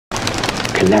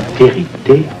la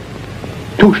vérité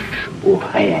touche au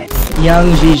réel.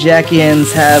 Young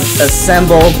Jacquians have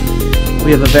assembled.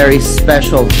 We have a very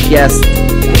special guest.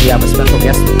 We have a special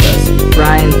guest with us.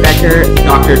 Brian Becker,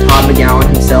 Dr. Todd McGowan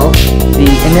himself, the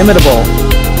inimitable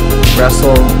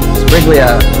Russell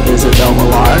Spriglia, Isabel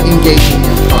Millar. Engaging the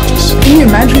unconscious. In the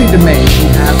imaginary domain, we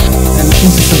have an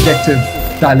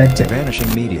intersubjective dialectic.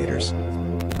 Vanishing mediators.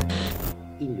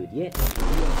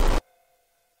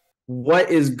 What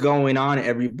is going on,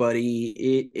 everybody?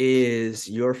 It is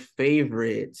your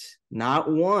favorite, not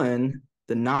one,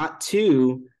 not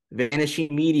two,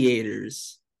 Vanishing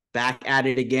Mediators. Back at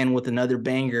it again with another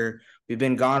banger. We've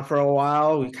been gone for a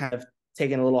while. We've kind of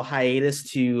taken a little hiatus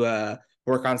to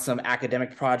work on some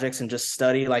academic projects and just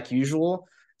study like usual.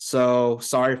 So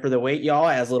sorry for the wait, y'all,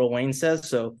 as Lil Wayne says.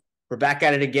 So we're back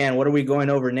at it again. What are we going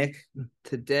over, Nick?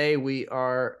 Today we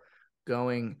are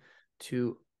going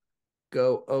to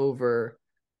go over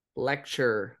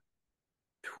lecture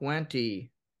 20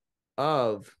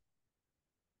 of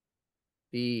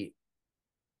the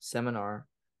seminar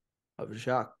of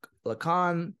Jacques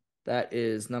Lacan. That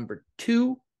is number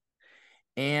 2.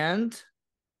 And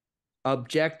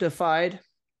Objectified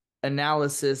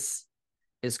Analysis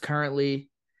is currently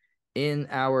in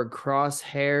our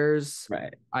crosshairs.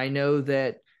 Right. I know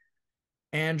that,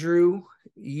 Andrew,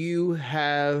 you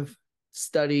have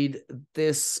studied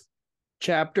this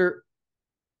chapter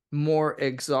more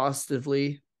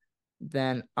exhaustively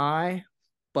than I,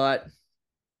 but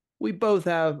we both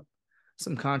have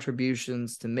some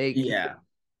contributions to make. Yeah,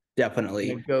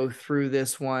 definitely. We'll go through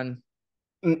this one.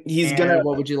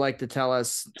 What would you like to tell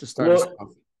us to start us off?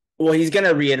 Well, he's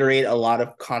gonna reiterate a lot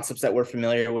of concepts that we're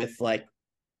familiar with, like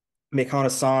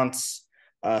méconnaissance,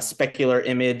 specular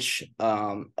image,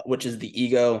 which is the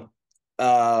ego,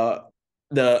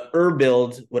 the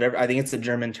Urbild, whatever, I think it's a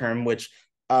German term, which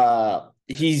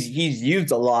he's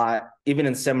used a lot, even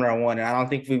in Seminar 1, and I don't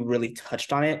think we really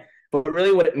touched on it. But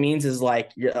really what it means is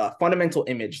like your fundamental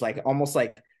image, like almost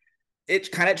like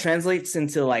it kind of translates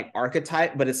into like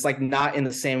archetype, but it's like not in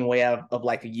the same way of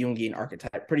like a Jungian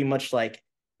archetype. Pretty much like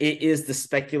it is the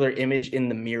specular image in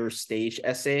the mirror stage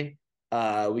essay.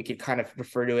 We could kind of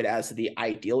refer to it as the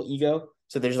ideal ego.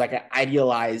 So there's like an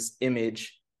idealized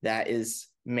image that is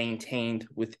maintained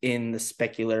within the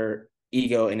specular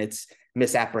ego and its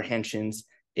misapprehensions,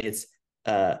 its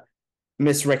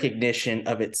misrecognition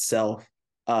of itself.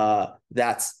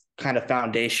 That's kind of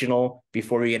foundational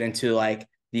before we get into like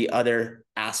the other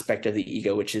aspect of the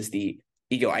ego, which is the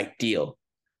ego ideal.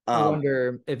 I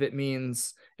wonder if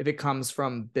it comes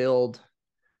from build.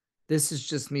 This is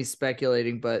just me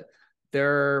speculating, but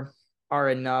there are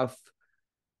enough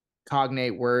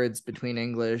cognate words between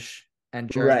English and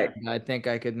German. Right. I think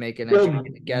I could make an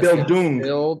educated guess.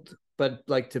 Build, but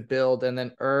like to build, and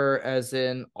then as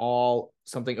in all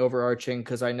something overarching,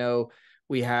 because I know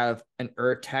we have an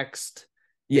text.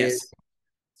 Yes.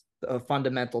 A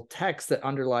fundamental text that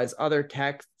underlies other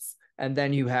texts. And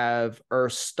then you have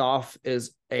Stoff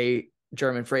is a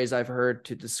German phrase I've heard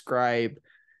to describe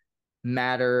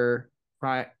matter,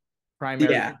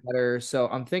 primary matter. So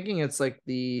I'm thinking it's like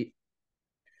the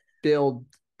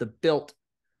built.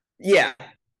 Yeah.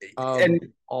 And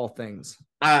all things.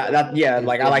 I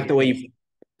like the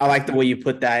way you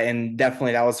put that, and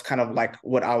definitely that was kind of like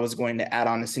what I was going to add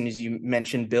on as soon as you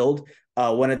mentioned build.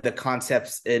 One of the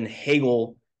concepts in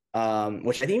Hegel,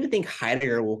 which I even think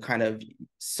Heidegger will kind of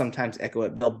sometimes echo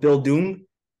it, Bildung,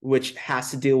 which has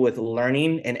to deal with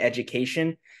learning and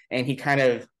education, and he kind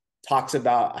of talks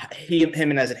about him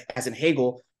and as in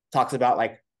Hegel talks about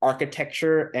like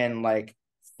architecture and like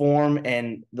form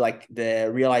and like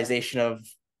the realization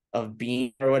of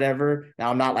being or whatever. Now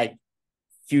I'm not like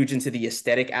huge into the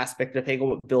aesthetic aspect of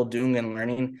Hegel, but Bildung and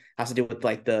learning has to do with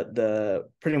like the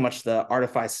pretty much the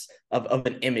artifice of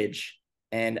an image.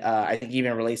 And I think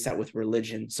even relates that with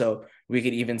religion. So we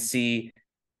could even see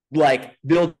like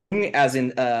building as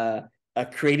in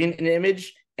creating an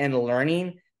image and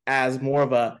learning as more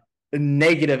of a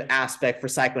negative aspect for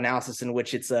psychoanalysis, in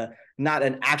which it's not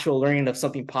an actual learning of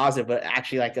something positive, but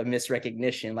actually like a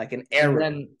misrecognition, like an error. And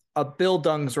then a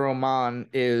Bildungsroman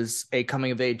is a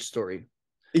coming of age story.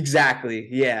 Exactly.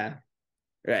 Yeah.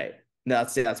 Right. No,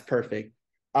 that's perfect.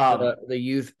 The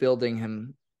youth building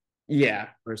him. Yeah.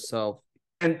 Herself.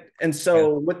 And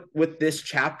so with this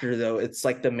chapter though, it's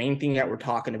like the main thing that we're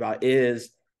talking about is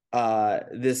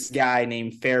this guy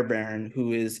named Fairbairn,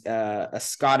 who is a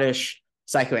Scottish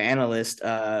psychoanalyst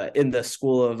in the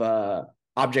school of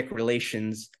object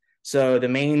relations. So the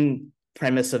main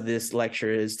premise of this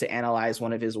lecture is to analyze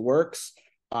one of his works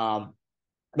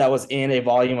that was in a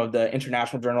volume of the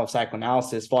International Journal of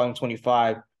Psychoanalysis, volume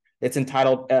 25, It's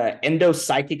entitled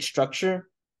Endopsychic Structure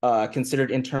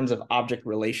Considered in Terms of Object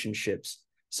Relationships.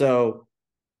 So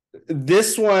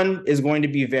this one is going to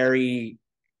be very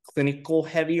clinical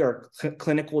heavy or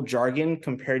clinical jargon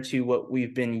compared to what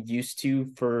we've been used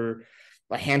to for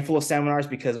a handful of seminars,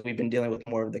 because we've been dealing with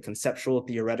more of the conceptual,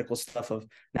 theoretical stuff of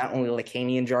not only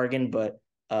Lacanian jargon, but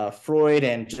Freud,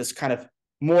 and just kind of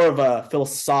more of a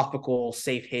philosophical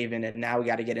safe haven. And now we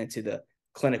got to get into the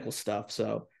clinical stuff.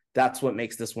 So that's what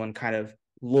makes this one kind of a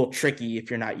little tricky if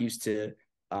you're not used to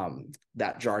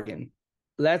that jargon.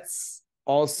 Let's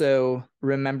also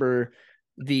remember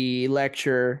the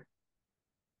lecture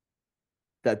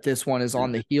that this one is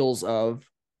on the heels of,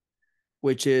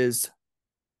 which is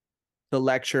the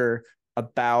lecture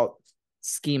about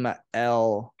schema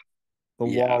L, the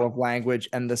wall of language,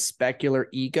 and the specular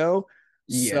ego.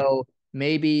 So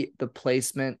maybe the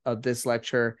placement of this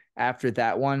lecture after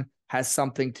that one has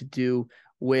something to do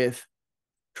with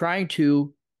trying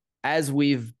to, as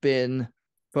we've been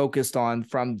focused on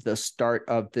from the start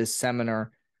of this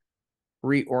seminar,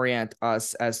 reorient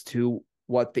us as to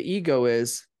what the ego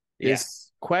is.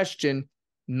 This question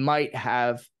might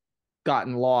have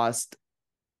gotten lost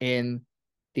in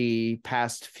the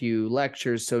past few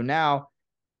lectures. So now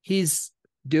he's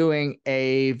doing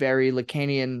a very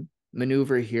Lacanian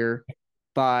maneuver here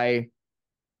by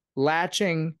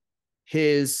latching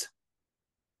his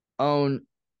own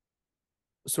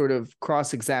sort of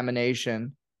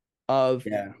cross-examination of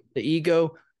the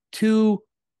ego to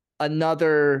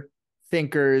another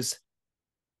thinker's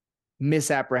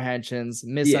misapprehensions,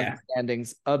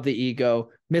 misunderstandings of the ego,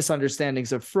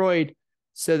 misunderstandings of Freud,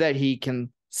 so that he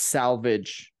can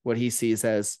salvage what he sees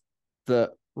as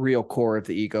the real core of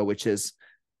the ego, which is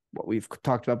what we've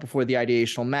talked about before, the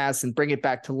ideational mass, and bring it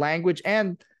back to language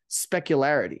and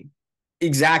specularity.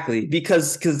 Exactly,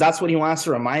 because that's what he wants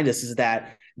to remind us, is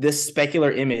that this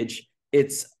specular image,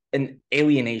 it's an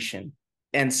alienation.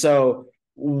 And so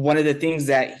one of the things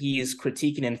that he is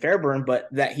critiquing in Fairburn, but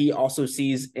that he also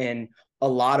sees in a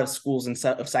lot of schools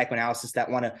of psychoanalysis that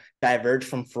want to diverge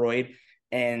from Freud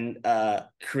and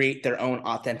create their own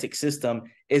authentic system,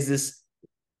 is this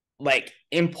like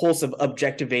impulse of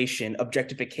objectification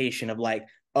of like,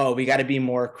 oh, we got to be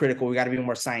more critical, we got to be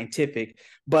more scientific.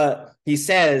 But he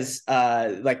says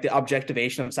like the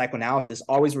objectivation of psychoanalysis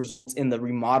always results in the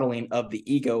remodeling of the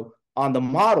ego on the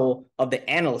model of the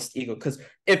analyst ego. Because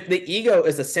if the ego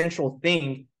is a central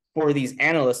thing for these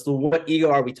analysts, so what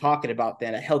ego are we talking about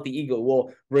then? A healthy ego?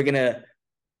 Well, we're going to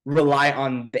rely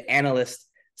on the analyst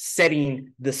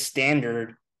setting the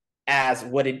standard as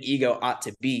what an ego ought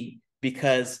to be,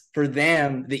 because for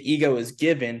them, the ego is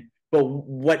given. But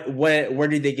where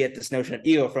do they get this notion of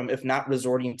ego from, if not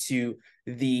resorting to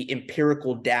the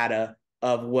empirical data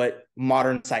of what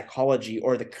modern psychology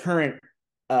or the current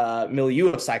milieu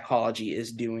of psychology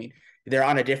is doing? They're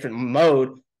on a different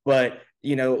mode, but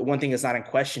one thing that's not in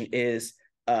question is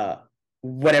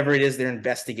whatever it is they're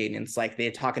investigating. It's like they're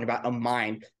talking about a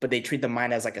mind, but they treat the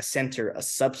mind as like a center, a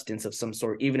substance of some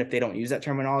sort. Even if they don't use that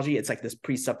terminology, it's like this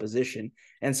presupposition.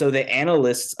 And so the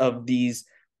analysts of these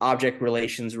object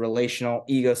relations, relational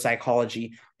ego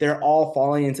psychology, they're all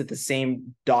falling into the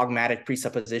same dogmatic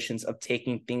presuppositions of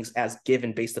taking things as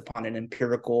given based upon an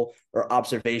empirical or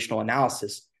observational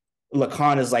analysis.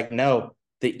 Lacan is like, no,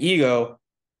 the ego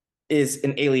is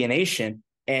an alienation,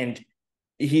 and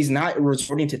he's not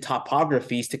resorting to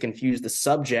topographies to confuse the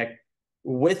subject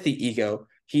with the ego.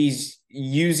 He's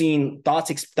using thought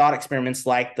experiments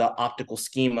like the optical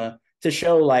schema to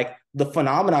show like the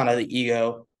phenomenon of the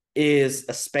ego is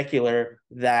a specular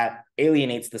that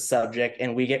alienates the subject,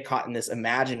 and we get caught in this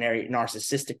imaginary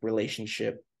narcissistic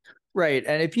relationship. Right.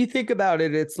 And if you think about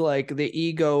it, it's like the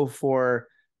ego for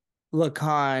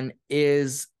Lacan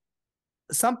is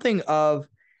something of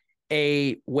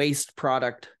a waste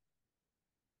product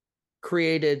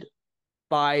created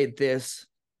by this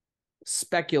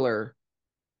specular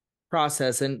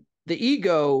process. And the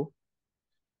ego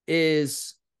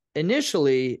is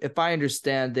initially, if I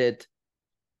understand it,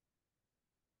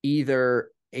 either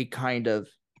a kind of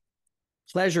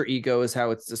pleasure ego is how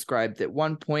it's described at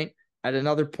one point. At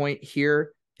another point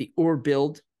here, the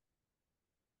Urbild,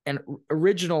 an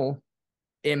original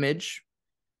image,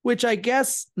 which I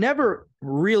guess never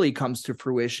really comes to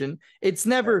fruition. It's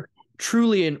never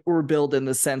truly an Urbild in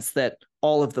the sense that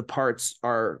all of the parts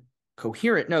are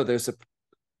coherent. No, there's a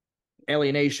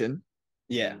alienation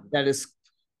that is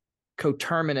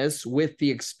coterminous with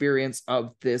the experience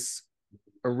of this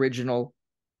original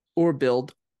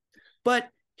Urbild. But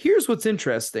here's what's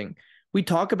interesting. We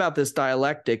talk about this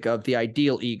dialectic of the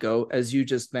ideal ego, as you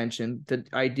just mentioned. The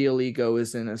ideal ego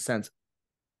is, in a sense,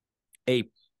 a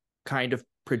kind of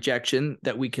projection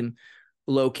that we can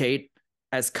locate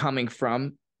as coming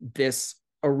from this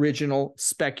original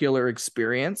specular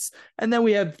experience. And then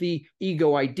we have the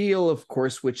ego ideal, of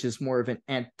course, which is more of an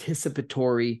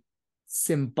anticipatory,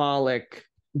 symbolic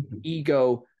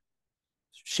ego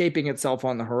shaping itself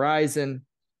on the horizon.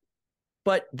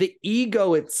 But the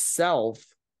ego itself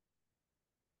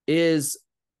is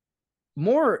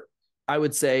more, I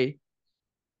would say,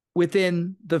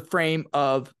 within the frame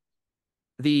of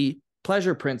the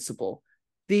pleasure principle,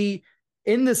 in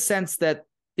the sense that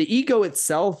the ego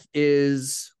itself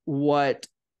is what,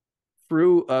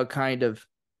 through a kind of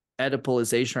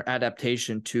Oedipalization or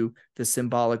adaptation to the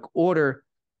symbolic order,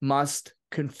 must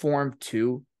conform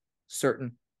to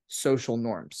certain social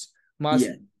norms, must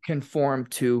conform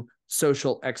to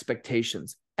social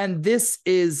expectations. And this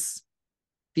is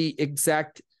the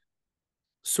exact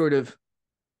sort of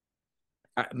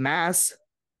mass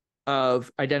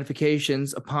of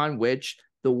identifications upon which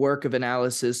the work of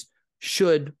analysis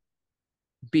should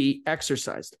be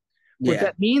exercised. What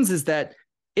that means is that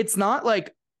it's not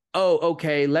like, oh,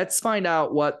 okay, let's find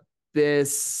out what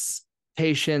this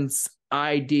patient's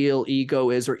ideal ego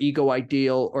is, or ego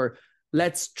ideal, or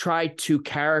let's try to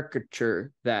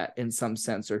caricature that in some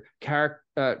sense, or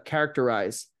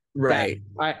characterize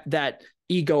that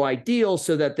ego ideal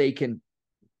so that they can,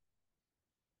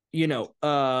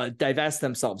 divest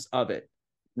themselves of it,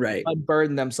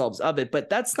 unburden themselves of it. But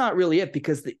that's not really it,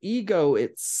 because the ego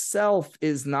itself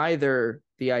is neither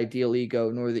the ideal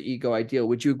ego nor the ego ideal.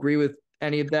 Would you agree with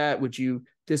any of that? Would you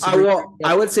disagree?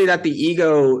 I would say that the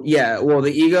ego,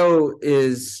 the ego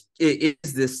is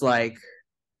this like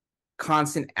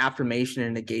constant affirmation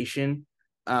and negation,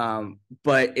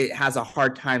 but it has a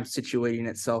hard time situating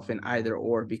itself in either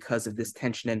or because of this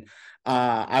tension. And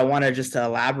I want to just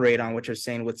elaborate on what you're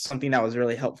saying with something that was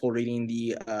really helpful reading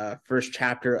the first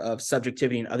chapter of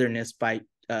Subjectivity and Otherness by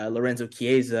Lorenzo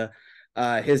Chiesa.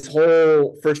 His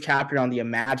whole first chapter on the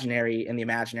imaginary and the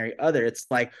imaginary other. It's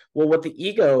like, well, what the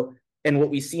ego and what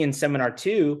we see in Seminar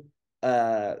 2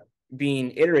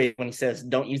 being iterated when he says,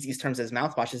 don't use these terms as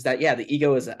mouthwash, is that, the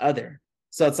ego is the other.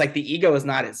 So it's like the ego is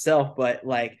not itself, but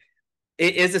like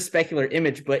it is a specular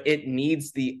image, but it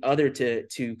needs the other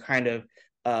to kind of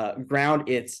ground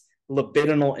its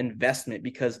libidinal investment,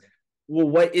 because, well,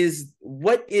 what is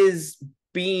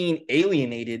being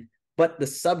alienated but the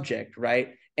subject,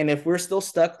 right? And if we're still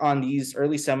stuck on these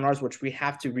early seminars, which we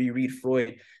have to reread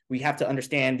Freud, we have to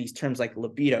understand these terms like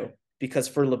libido, because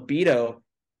for libido,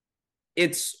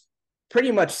 it's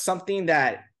pretty much something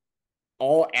that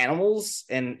all animals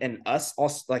and us,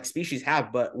 all like species,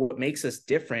 have. But what makes us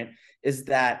different is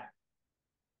that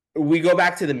we go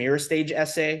back to the mirror stage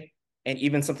essay, and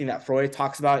even something that Freud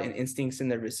talks about in Instincts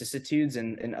and their Vicissitudes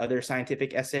and other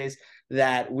scientific essays,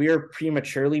 that we're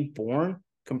prematurely born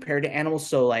compared to animals.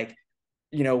 So like,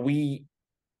 we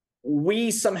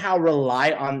somehow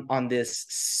rely on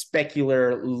this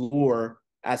specular lure,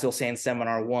 as he'll say in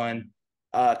Seminar 1,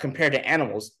 compared to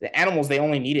animals. The animals, they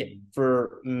only need it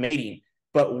for mating,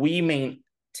 but we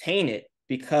maintain it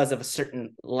because of a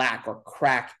certain lack or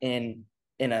crack in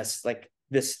us, like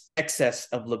this excess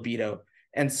of libido.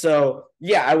 And so,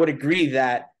 I would agree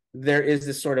that there is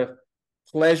this sort of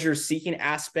pleasure-seeking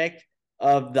aspect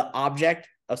of the object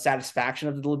of satisfaction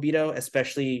of the libido,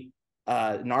 especially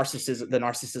the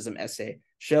narcissism essay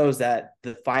shows that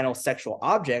the final sexual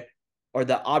object, or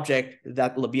the object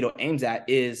that libido aims at,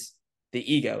 is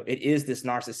the ego. It is this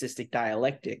narcissistic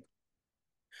dialectic.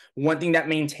 One thing that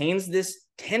maintains this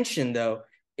tension, though,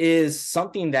 is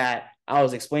something that I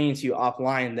was explaining to you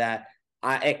offline, that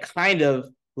it kind of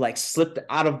like slipped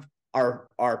out of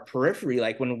our periphery,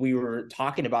 like when we were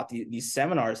talking about these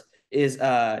seminars, is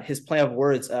his play of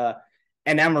words,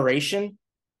 enamoration,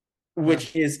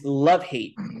 which is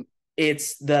love-hate.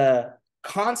 It's the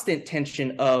constant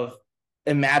tension of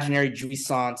imaginary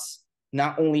jouissance,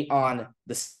 not only on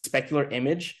the specular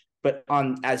image, but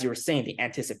on, as you were saying, the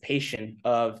anticipation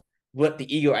of what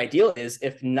the ego ideal is,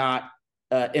 if not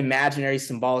imaginary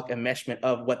symbolic enmeshment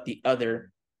of what the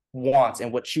other wants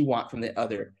and what you want from the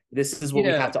other. This is what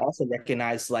we have to also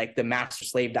recognize, like the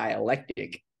master-slave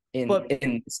dialectic in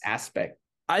this aspect.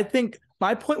 I think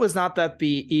my point was not that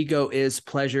the ego is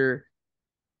pleasure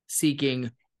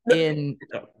seeking in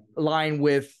line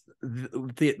with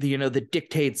the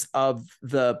dictates of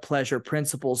the pleasure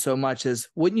principle so much as,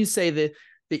 wouldn't you say that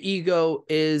the ego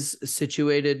is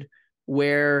situated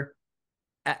where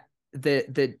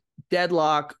the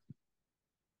deadlock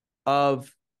of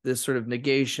this sort of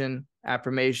negation,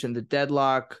 affirmation, the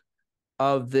deadlock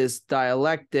of this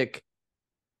dialectic,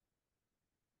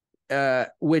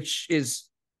 which is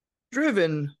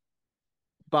driven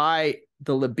by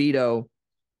the libido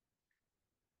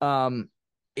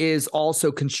is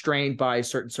also constrained by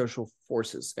certain social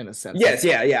forces in a sense. Yes,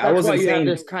 yeah. I wasn't saying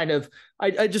have this kind of.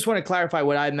 I just want to clarify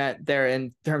what I meant there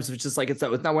in terms of just like it's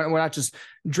not we're not just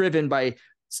driven by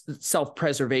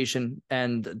self-preservation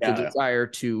and the desire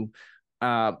to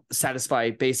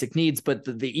satisfy basic needs, but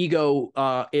the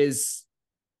ego is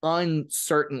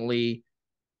uncertainly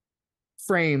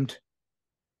framed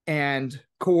and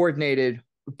coordinated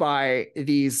by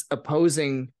these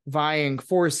opposing vying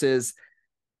forces,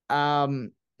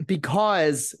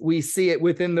 because we see it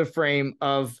within the frame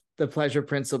of the pleasure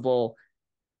principle,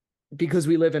 because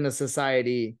we live in a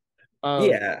society of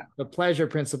the pleasure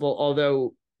principle,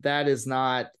 although that is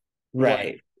not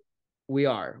right. We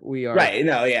are right.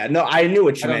 No, I knew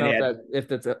what you meant. I don't know if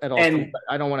that's at all. And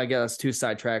I don't want to get us too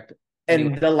sidetracked.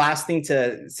 And the last thing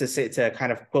to say, to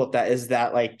kind of quote that, is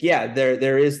that like,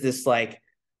 there is this like,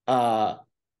 there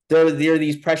are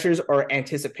these pressures or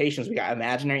anticipations. We got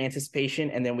imaginary anticipation,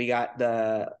 and then we got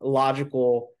the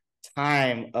logical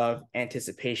time of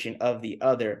anticipation of the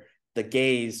other, the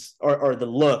gaze or the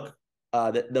look,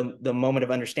 the moment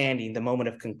of understanding, the moment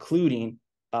of concluding,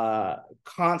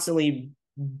 constantly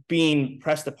being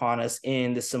pressed upon us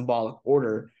in the symbolic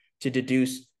order to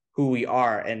deduce who we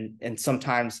are. And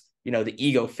sometimes, the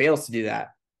ego fails to do that,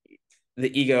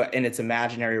 the ego in its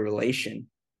imaginary relation.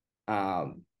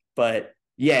 But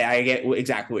I get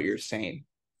exactly what you're saying.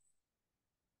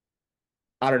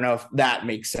 I don't know if that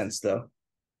makes sense, though.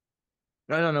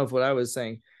 I don't know if what I was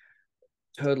saying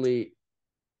totally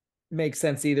makes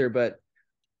sense either, but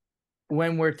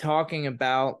when we're talking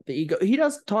about the ego, he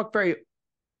doesn't talk very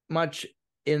much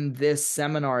in this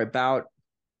seminar about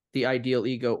the ideal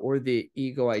ego or the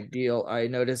ego ideal. I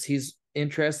notice he's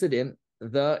interested in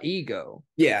the ego.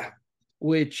 Yeah.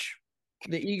 Which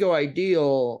the ego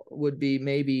ideal would be,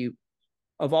 maybe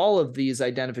of all of these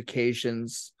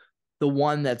identifications, the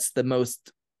one that's the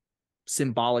most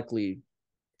symbolically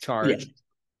charged.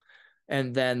 Yeah.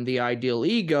 And then the ideal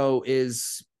ego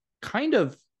is kind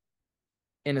of,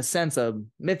 in a sense, a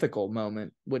mythical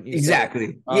moment, wouldn't you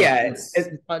exactly say? It's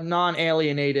a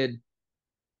non-alienated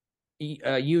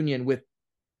union with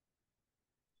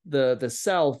the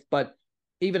self, but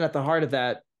even at the heart of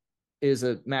that is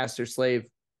a master-slave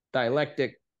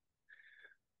dialectic.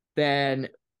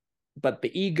 But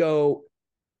the ego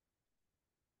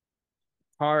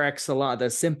par excellence, the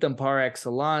symptom par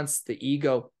excellence, the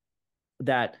ego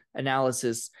that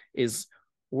analysis is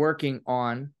working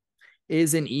on,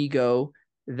 is an ego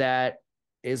that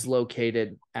is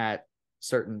located at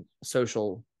certain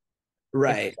social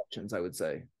sections, I would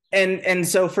say. And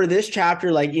so for this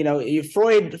chapter, like,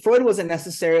 Freud wasn't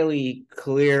necessarily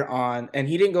clear on, and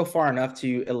he didn't go far enough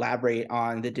to elaborate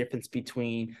on the difference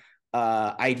between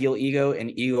ideal ego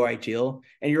and ego ideal.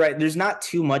 And you're right, there's not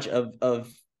too much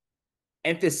of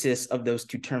emphasis of those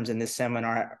two terms in this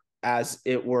seminar as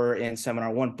it were in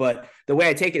seminar 1. But the way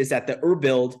I take it is that the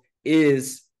Urbild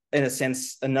is, in a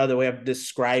sense, another way of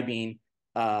describing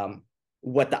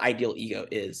what the ideal ego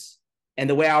is. And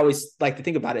the way I always like to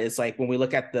think about it is like, when we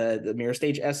look at the mirror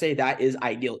stage essay, that is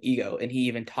ideal ego. And he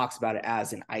even talks about it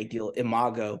as an ideal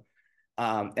imago.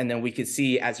 And then we could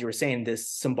see, as you were saying, this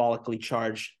symbolically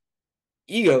charged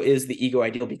ego is the ego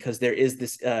ideal, because there is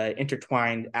this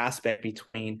intertwined aspect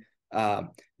between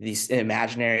the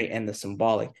imaginary and the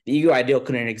symbolic. The ego ideal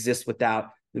couldn't exist without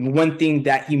one thing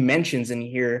that he mentions in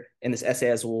here in this essay,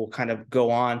 as we'll kind of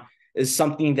go on, is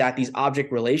something that these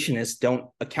object relationists don't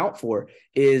account for,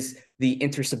 is the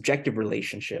intersubjective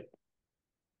relationship.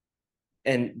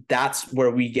 And that's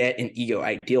where we get an ego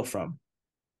ideal from.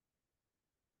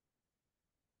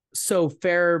 So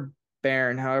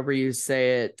Fairbairn, however you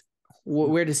say it,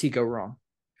 where does he go wrong?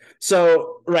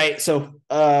 So, right. So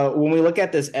when we look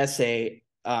at this essay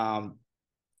about,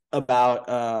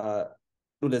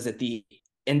 what is it? The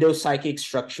endopsychic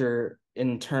structure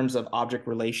in terms of object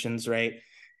relations, right?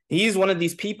 He's one of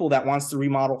these people that wants to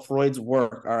remodel Freud's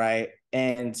work, all right?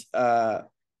 And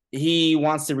he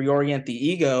wants to reorient the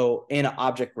ego in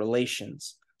object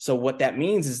relations. So what that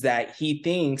means is that he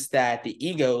thinks that the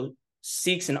ego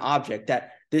seeks an object,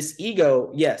 that this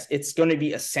ego, yes, it's going to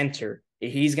be a center.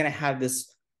 He's going to have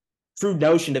this true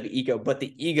notion of ego, but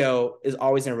the ego is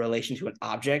always in relation to an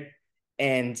object.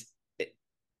 And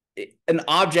an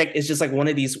object is just like one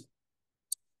of these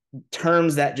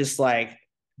terms that just like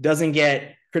doesn't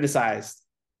get criticized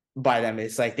by them.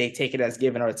 It's like they take it as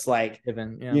given, or it's like,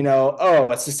 given, yeah.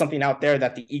 It's just something out there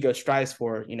that the ego strives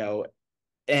for,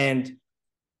 and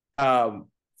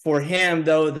for him,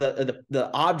 though, the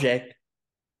object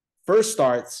first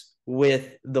starts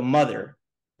with the mother.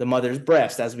 the mother's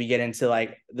breast, as we get into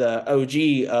like the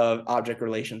OG of object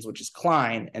relations, which is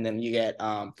Klein, and then you get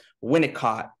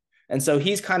Winnicott. And so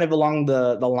he's kind of along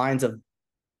the lines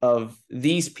of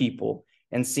these people,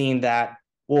 and seeing that,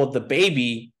 well, the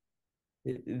baby,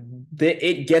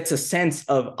 it gets a sense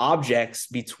of objects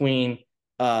between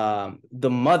the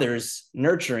mother's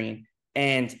nurturing,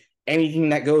 and anything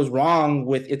that goes wrong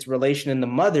with its relation in the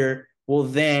mother, well,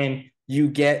 then you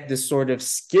get this sort of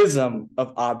schism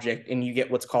of object, and you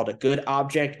get what's called a good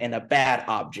object and a bad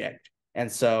object. And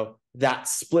so that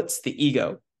splits the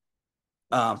ego.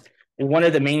 And one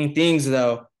of the main things,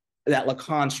 though, that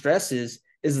Lacan stresses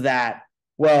is that,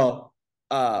 well,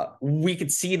 we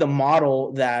could see the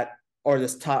model that, or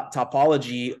this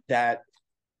topology that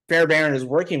Fairbairn is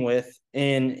working with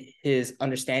in his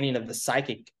understanding of the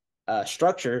psychic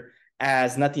structure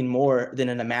as nothing more than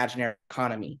an imaginary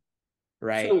economy,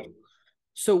 right?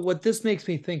 So what this makes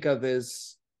me think of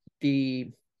is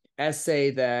the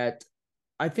essay that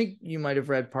I think you might have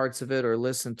read parts of it or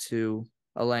listened to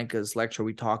Alenka's lecture.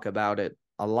 We talk about it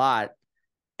a lot,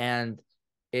 and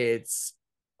it's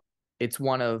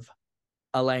one of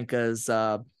Alenka's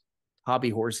hobby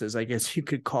horses, I guess you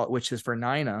could call it, which is for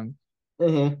Neinung.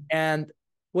 Mm-hmm. And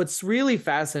what's really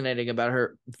fascinating about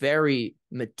her very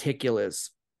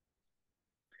meticulous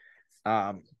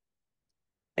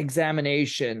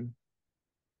examination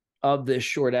of this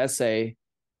short essay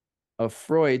of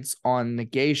Freud's on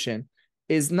negation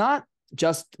is not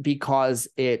just because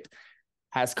it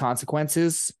has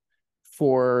consequences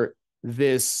for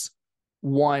this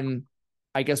one,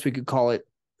 I guess we could call it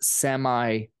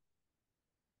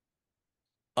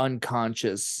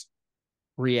semi-unconscious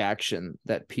reaction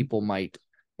that people might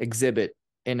exhibit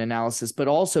in analysis, but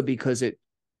also because it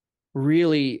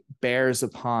really bears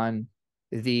upon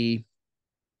the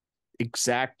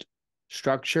exact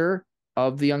structure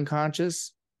of the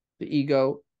unconscious, the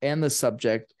ego, and the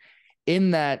subject,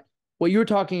 in that what you were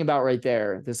talking about right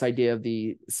there, this idea of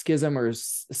the schism or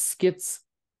skits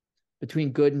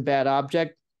between good and bad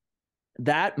object,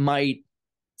 that might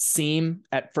seem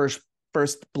at first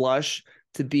blush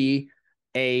to be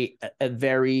a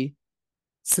very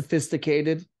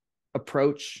sophisticated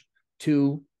approach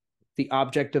to the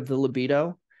object of the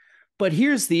libido. But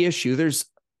here's the issue. There's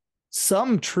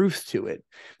some truth to it.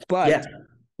 But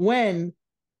when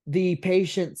the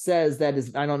patient says that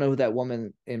is, I don't know who that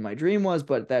woman in my dream was,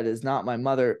 but that is not my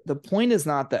mother. The point is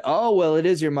not that, oh, well, it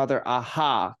is your mother.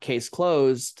 Aha, case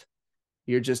closed.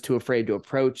 You're just too afraid to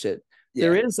approach it. Yeah.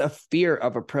 There is a fear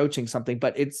of approaching something,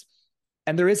 but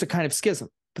and there is a kind of schism.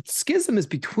 But the schism is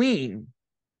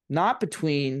not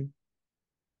between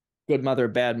good mother,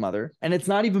 bad mother. And it's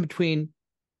not even between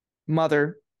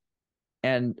mother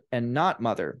and not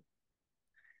mother.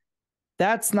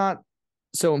 That's not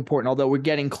so important, although we're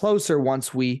getting closer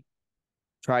once we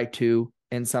try to,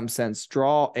 in some sense,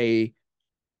 draw a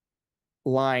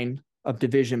line of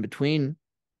division between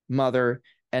mother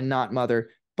and not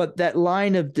mother. But that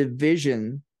line of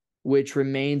division, which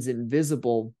remains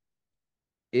invisible,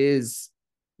 is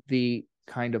the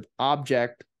kind of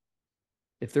object.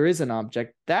 If there is an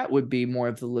object, that would be more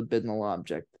of the libidinal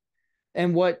object.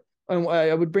 And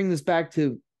I would bring this back to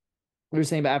what we were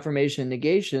saying about affirmation and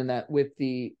negation, that with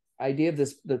the idea of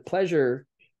the pleasure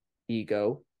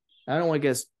ego, I don't want to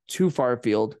get too far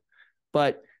afield,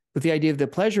 but with the idea of the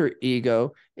pleasure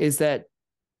ego is that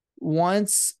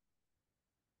once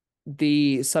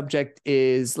the subject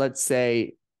is, let's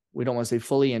say, we don't want to say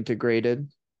fully integrated,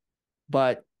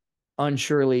 but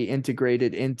unsurely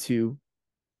integrated into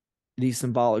the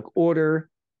symbolic order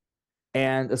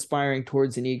and aspiring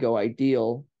towards an ego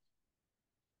ideal,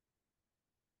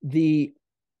 the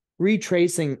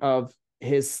retracing of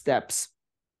his steps,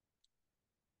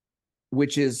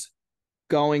 which is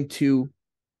going to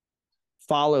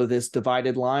follow this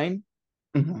divided line,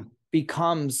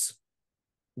 becomes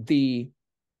the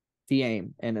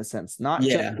aim, in a sense, not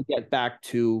just to get back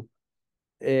to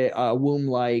a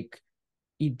womb-like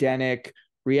Edenic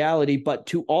reality, but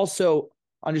to also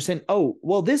understand, oh,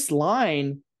 well, this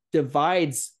line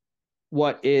divides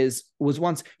what was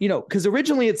once, because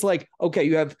originally it's like, okay,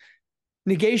 you have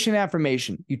negation,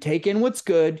 affirmation. You take in what's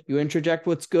good, you interject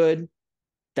what's good.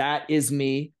 That is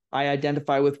me. I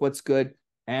identify with what's good,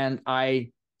 and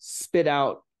I spit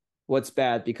out what's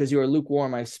bad because you are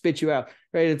lukewarm. I spit you out,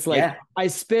 right? It's like I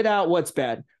spit out what's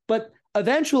bad. But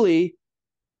eventually,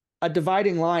 a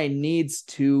dividing line needs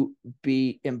to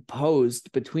be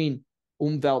imposed between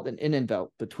Umwelt and Innenwelt,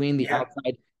 between the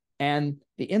outside and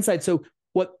the inside. So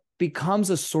what becomes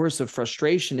a source of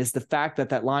frustration is the fact that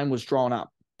that line was drawn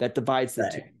up that divides the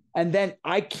two. And then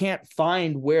I can't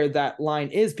find where that line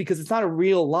is because it's not a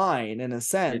real line in a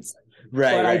sense.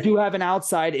 Right. But right. I do have an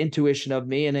outside intuition of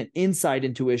me and an inside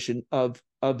intuition of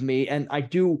me. And I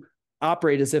do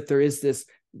operate as if there is this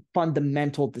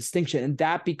fundamental distinction, and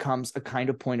that becomes a kind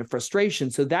of point of frustration.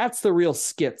 So that's the real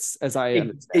skits, as I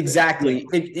understand exactly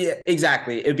it.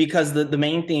 exactly, because the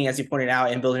main thing, as you pointed out,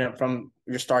 and building up from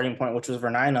your starting point, which was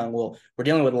Verneinung, well, we're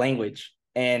dealing with language.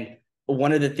 And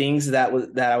one of the things that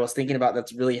I was thinking about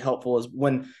that's really helpful is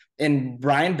when in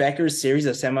Brian Becker's series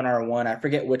of Seminar One, I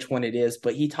forget which one it is,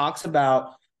 but he talks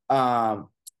about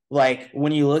like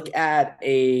when you look at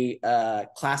a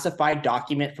classified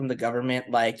document from the government,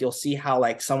 like you'll see how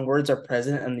like some words are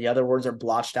present and the other words are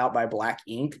blotched out by black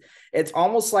ink. It's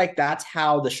almost like that's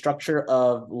how the structure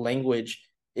of language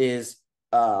is.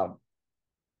 When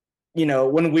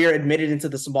we are admitted into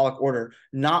the symbolic order,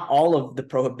 not all of the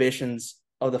prohibitions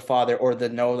of the father or the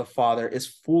no of the father is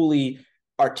fully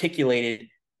articulated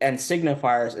and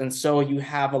signifiers. And so you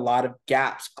have a lot of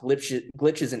gaps,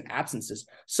 glitches and absences.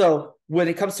 So when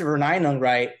it comes to Verneinung,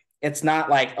 right, it's not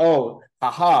like, oh,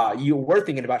 aha, you were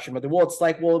thinking about your mother. Well, it's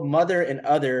like, well, mother and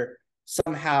other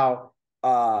somehow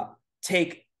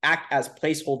act as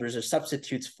placeholders or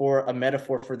substitutes for a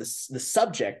metaphor for the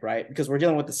subject, right? Because we're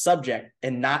dealing with the subject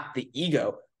and not the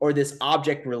ego or this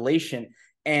object relation.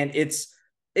 And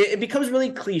it becomes really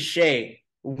cliche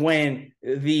when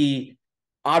the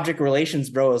object relations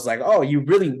bro is like, oh, you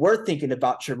really were thinking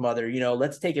about your mother,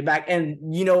 let's take it back. And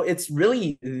it's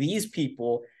really these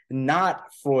people, not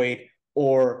Freud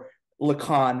or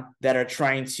Lacan, that are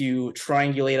trying to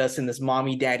triangulate us in this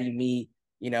mommy daddy me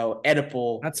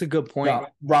Oedipal. That's a good point.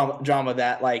 Drama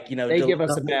that, like, they give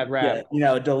us a bad rap.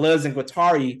 Deleuze and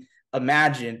Guattari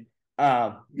imagine.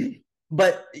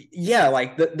 But yeah,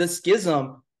 like the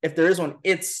schism, if there is one,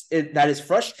 that is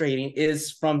frustrating,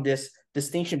 is from this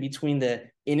distinction between the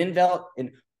Innenwelt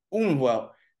and Umwelt.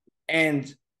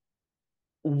 And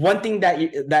one thing that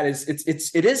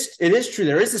is true,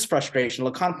 there is this frustration.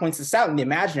 Lacan points this out in the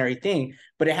imaginary thing,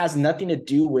 but it has nothing to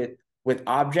do with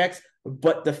objects,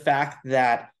 but the fact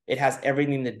that it has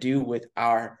everything to do with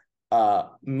our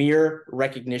mere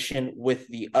recognition with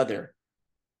the other.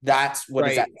 That's what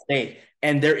is at stake.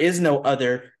 And there is no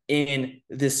other in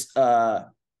this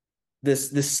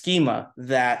this schema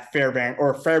that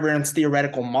Fairbairn's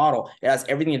theoretical model. It has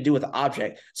everything to do with the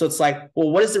object. So it's like,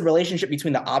 well, what is the relationship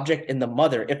between the object and the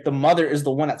mother? If the mother is the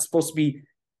one that's supposed to be,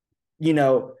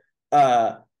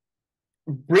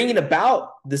 bringing about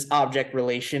this object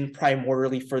relation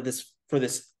primordially for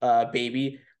this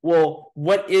baby, well,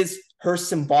 what is her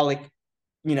symbolic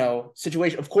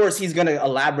situation? Of course, he's going to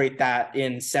elaborate that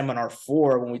in Seminar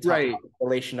 4 when we talk about the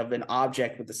relation of an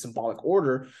object with the symbolic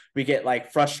order. We get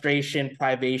like frustration,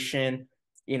 privation,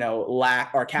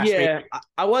 lack, or castration. Yeah,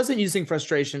 I wasn't using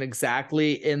frustration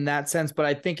exactly in that sense, but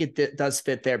I think it does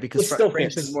fit there, because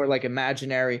frustration is more like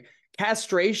imaginary.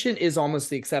 Castration is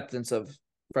almost the acceptance of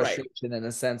frustration, in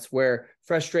a sense, where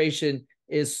frustration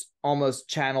is almost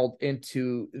channeled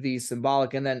into the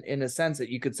symbolic, and then in a sense that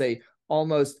you could say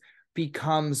almost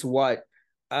becomes what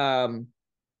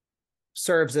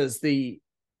serves as the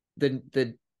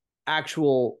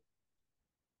actual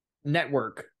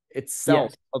network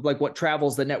itself, of like what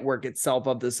travels the network itself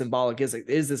of the symbolic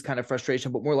is this kind of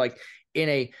frustration, but more like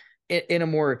in a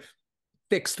more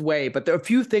fixed way. But there are a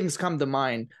few things come to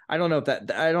mind. I don't know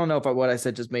if what I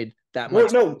said just made that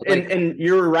much. No, and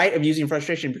you're right of using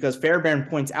frustration, because Fairbairn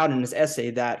points out in his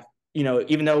essay that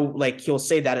even though like he'll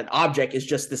say that an object is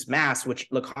just this mass, which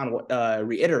Lacan will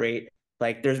reiterate,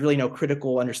 like there's really no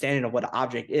critical understanding of what an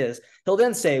object is. He'll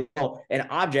then say, well, an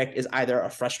object is either a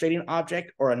frustrating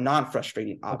object or a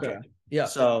non-frustrating object. Okay. Yeah.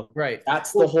 So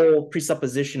that's the whole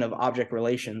presupposition of object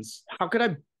relations. How could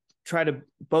I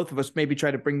both of us maybe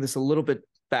try to bring this a little bit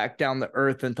back down the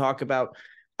earth and talk about,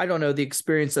 I don't know, the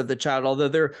experience of the child, although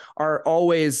there are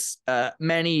always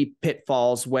many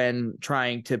pitfalls when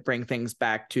trying to bring things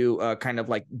back to a kind of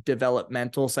like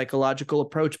developmental psychological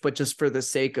approach. But just for the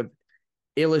sake of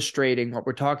illustrating what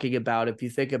we're talking about, if you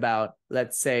think about,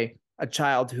 let's say, a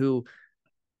child who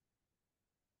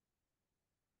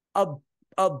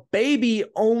a baby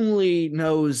only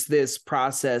knows this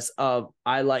process of,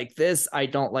 I like this, I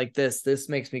don't like this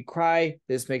makes me cry,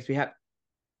 this makes me happy.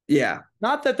 Yeah.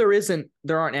 Not that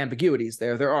there aren't ambiguities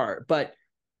there are, but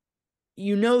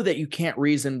that you can't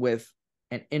reason with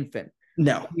an infant.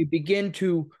 No. You begin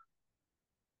to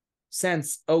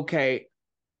sense, okay,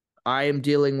 I am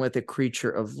dealing with a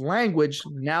creature of language.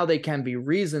 Now they can be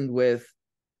reasoned with.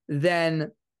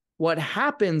 Then what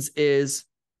happens is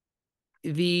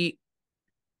the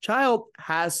child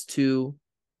has to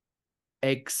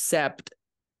accept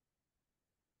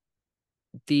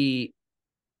the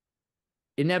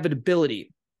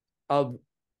inevitability of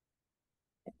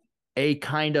a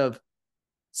kind of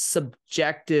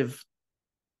subjective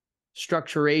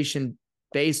structuration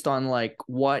based on like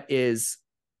what is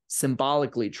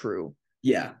symbolically true.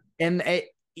 Yeah. And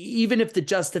even if the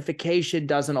justification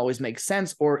doesn't always make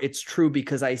sense, or it's true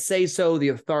because I say so, the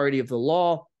authority of the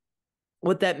law,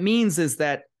 what that means is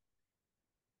that,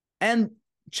 and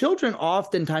children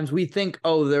oftentimes we think,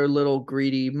 oh, they're little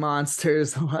greedy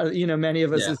monsters. Many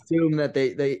of us assume that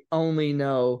they only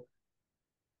know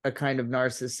a kind of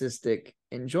narcissistic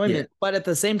enjoyment. But at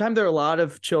the same time, there are a lot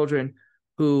of children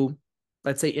who,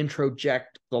 let's say,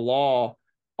 introject the law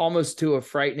almost to a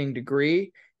frightening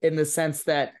degree, in the sense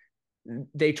that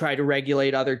they try to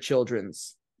regulate other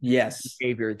children's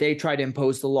behavior. They try to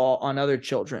impose the law on other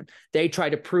children. They try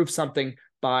to prove something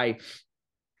by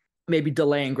maybe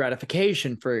delaying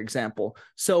gratification, for example.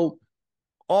 So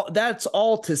that's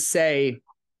all to say,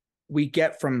 we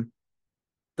get from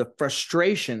the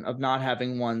frustration of not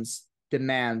having one's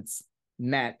demands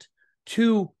met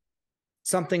to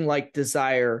something like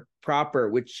desire proper,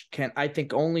 which can, I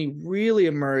think, only really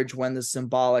emerge when the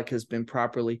symbolic has been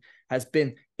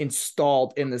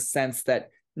installed, in the sense that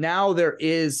now there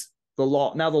is the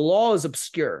law. Now the law is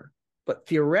obscure, but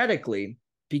theoretically,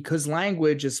 because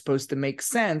language is supposed to make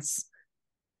sense,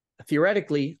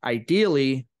 theoretically,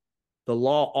 ideally, the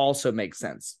law also makes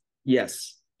sense.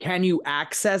 Yes. Can you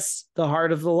access the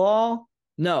heart of the law?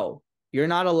 No, you're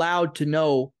not allowed to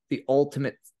know the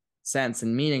ultimate sense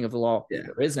and meaning of the law.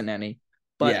 There isn't any.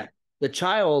 But the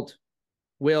child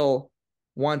will,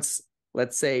 once,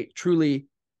 let's say, truly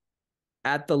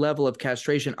at the level of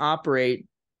castration, operate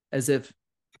as if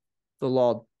the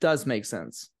law does make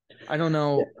sense. I don't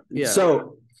know. Yeah.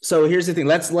 So here's the thing.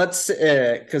 Let's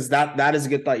because that is a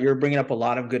good thought. You're bringing up a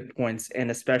lot of good points,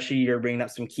 and especially you're bringing up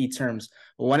some key terms.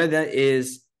 One of them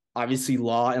is obviously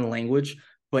law and language,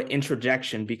 but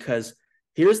introjection, because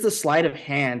here's the sleight of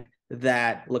hand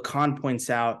that Lacan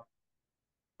points out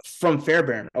from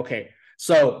Fairbairn. Okay,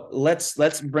 so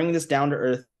let's bring this down to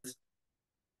earth.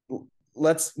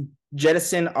 Let's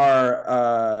jettison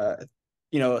our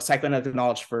psychoanalytic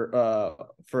knowledge for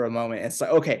a moment. It's like,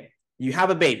 okay, you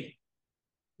have a baby.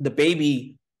 The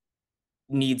baby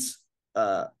needs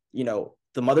the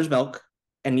mother's milk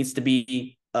and needs to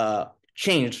be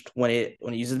changed when it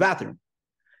uses the bathroom.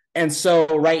 And so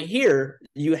right here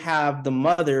you have the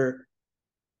mother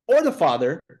or the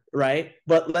father, right?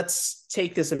 But let's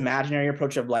take this imaginary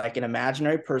approach of like an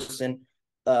imaginary person,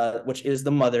 which is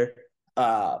the mother,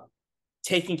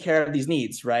 taking care of these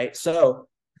needs, right? So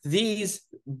this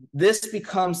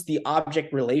becomes the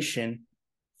object relation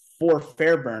for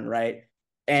Fairbairn, right?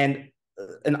 And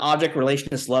an object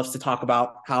relationist loves to talk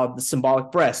about how the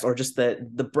symbolic breast, or just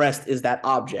the breast, is that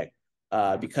object,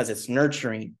 because it's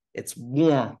nurturing, it's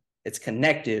warm, it's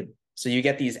connective. So you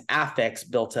get these affects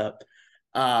built up.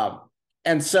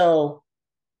 And so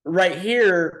right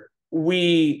here,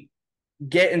 we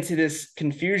get into this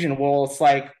confusion. Well, it's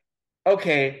like,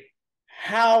 okay,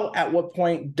 how, at what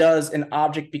point does an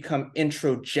object become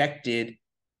introjected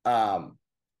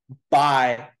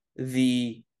by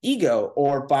the ego,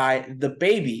 or by the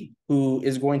baby who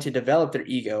is going to develop their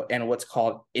ego and what's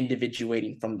called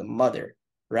individuating from the mother,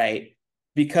 right?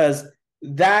 Because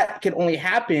that can only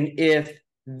happen if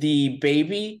the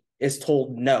baby is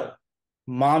told, no,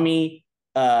 mommy's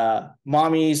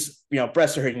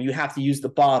breasts are hurting, you have to use the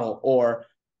bottle, or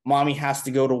mommy has to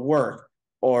go to work,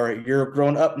 or you're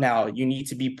grown up now, you need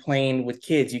to be playing with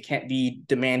kids, you can't be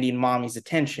demanding mommy's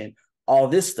attention, all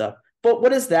this stuff. But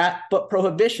what is that but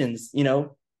prohibitions,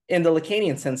 in the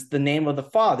Lacanian sense, the name of the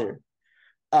father.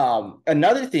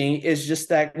 Another thing is just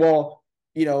that, well,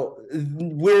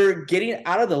 we're getting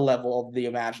out of the level of the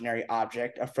imaginary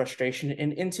object of frustration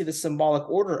and into the symbolic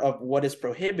order of what is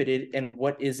prohibited and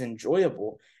what is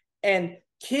enjoyable. And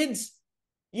kids,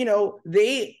 they're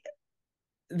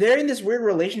in this weird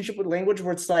relationship with language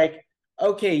where it's like,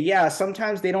 okay, yeah,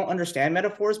 sometimes they don't understand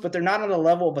metaphors, but they're not on the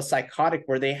level of a psychotic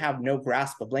where they have no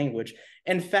grasp of language.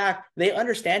 In fact, they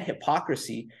understand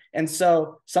hypocrisy. And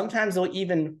so sometimes they'll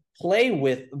even play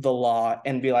with the law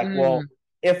and be like, well,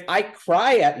 if I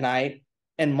cry at night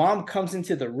and mom comes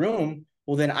into the room,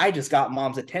 well, then I just got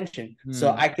mom's attention.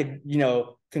 So I could,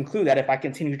 conclude that if I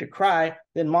continue to cry,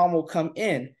 then mom will come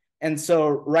in. And so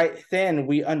right then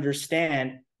we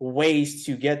understand ways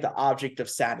to get the object of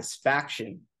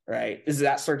satisfaction. Right? Does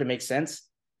that start to make sense?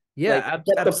 Yeah,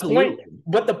 absolutely.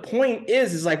 But the point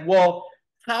is like, well,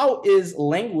 how is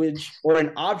language or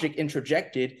an object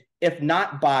introjected if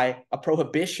not by a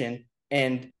prohibition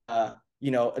and an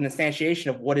instantiation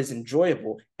of what is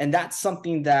enjoyable? And that's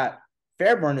something that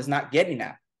Fairbairn is not getting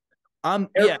at. And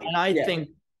I think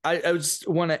I just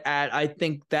want to add, I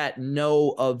think that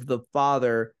no of the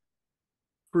father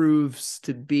proves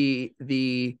to be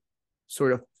the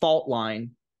sort of fault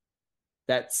line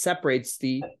that separates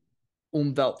the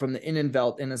Umwelt from the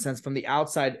Innenwelt, in a sense, from the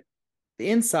outside, the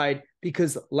inside,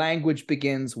 because language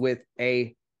begins with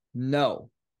a no.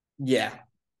 Yeah.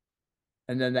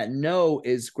 And then that no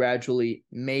is gradually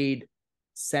made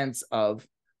sense of,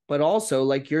 but also,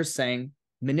 like you're saying,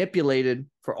 manipulated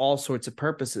for all sorts of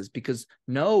purposes, because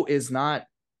no is not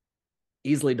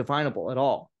easily definable at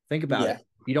all. Think about it.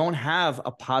 You don't have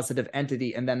a positive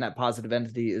entity and then that positive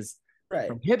entity is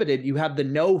prohibited. You have the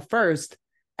no first,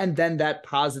 and then that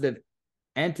positive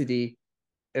entity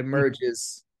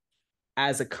emerges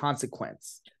as a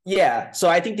consequence. Yeah. So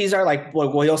I think these are like,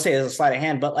 well, you'll say as a sleight of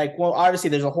hand, but like, well, obviously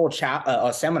there's a whole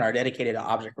a seminar dedicated to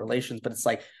object relations, but it's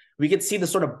like, we could see the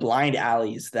sort of blind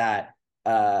alleys that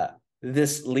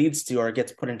this leads to or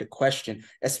gets put into question,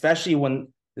 especially when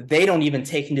they don't even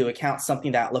take into account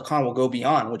something that Lacan will go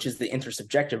beyond, which is the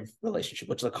intersubjective relationship,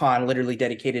 which Lacan literally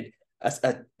dedicated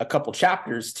a couple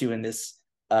chapters to in this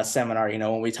seminar. You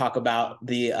know, when we talk about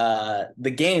the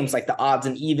games, like the odds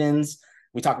and evens,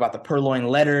 we talk about the purloined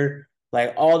letter,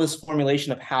 like all this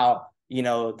formulation of how, you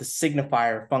know, the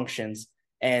signifier functions,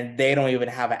 and they don't even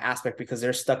have an aspect because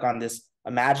they're stuck on this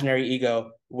imaginary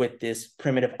ego with this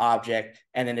primitive object,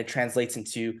 and then it translates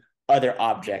into other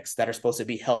objects that are supposed to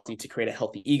be healthy to create a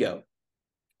healthy ego,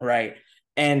 right?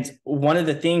 And one of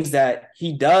the things that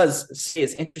he does say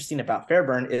is interesting about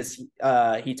Fairbairn is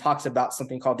he talks about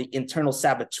something called the internal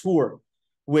saboteur,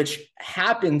 which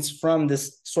happens from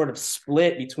this sort of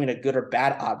split between a good or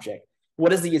bad object.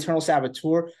 What is the internal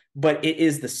saboteur? But it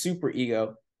is the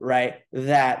superego, right?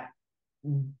 That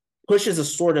pushes a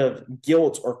sort of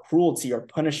guilt or cruelty or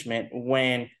punishment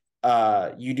when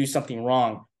you do something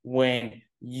wrong, when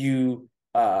you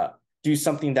do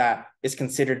something that is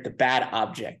considered the bad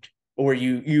object, or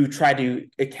you try to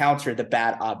counter the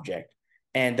bad object,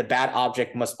 and the bad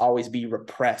object must always be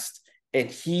repressed. And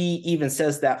he even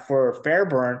says that for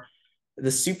Fairbairn, the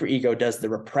superego does the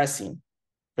repressing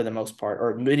for the most part,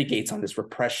 or mitigates on this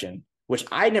repression, which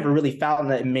I never really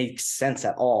found that it makes sense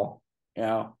at all, you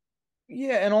know?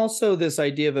 Yeah, and also this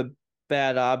idea of a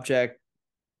bad object,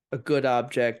 a good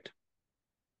object,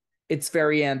 it's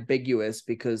very ambiguous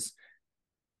because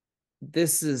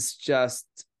this is just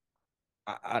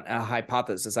a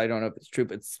hypothesis. I don't know if it's true,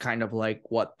 but it's kind of like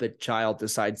what the child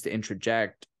decides to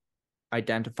introject,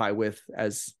 identify with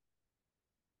as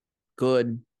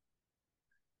good.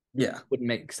 Yeah, wouldn't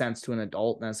make sense to an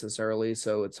adult necessarily,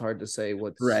 so it's hard to say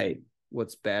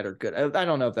what's bad or good. I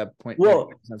don't know if that point well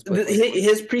makes sense, but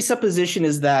his presupposition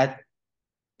is that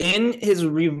in his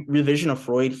revision of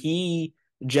Freud, he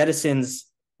jettisons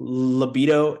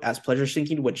libido as pleasure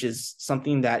seeking, which is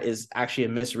something that is actually a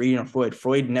misreading of Freud.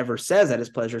 Freud never says that it's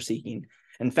pleasure seeking.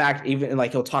 In fact, even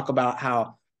like he'll talk about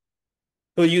how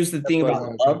he'll use the thing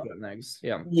about love. Next.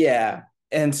 Yeah.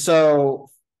 And so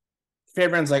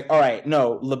Fairbairn's like, all right,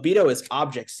 no, libido is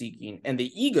object seeking, and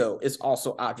the ego is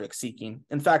also object seeking.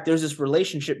 In fact, there's this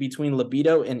relationship between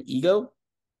libido and ego,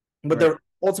 but they're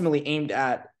ultimately aimed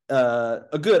at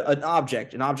an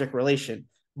object relation.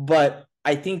 But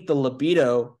I think the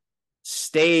libido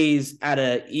stays at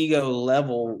an ego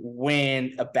level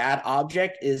when a bad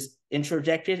object is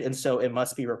introjected, and so it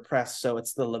must be repressed. So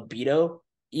it's the libido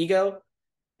ego,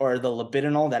 or the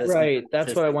libidinal that is right.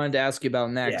 That's what I wanted to ask you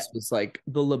about next. Yeah. Was like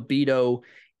the libido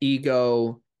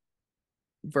ego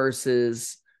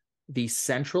versus the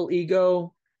central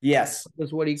ego. Yes,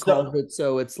 is what he calls it.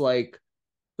 So it's like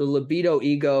the libido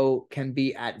ego can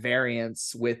be at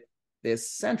variance with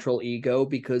this central ego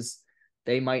because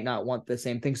they might not want the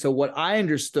same thing. So what I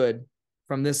understood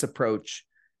from this approach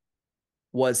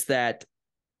was that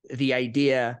the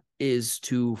idea is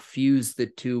to fuse the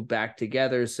two back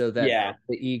together so that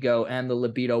the ego and the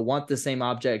libido want the same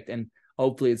object, and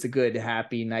hopefully it's a good,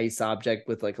 happy, nice object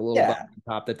with like a little button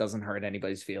on top that doesn't hurt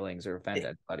anybody's feelings or offend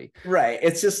anybody. Right.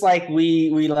 It's just like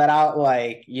we let out,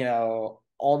 like, you know,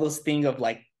 all those things of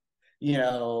like, you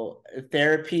know,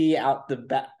 therapy out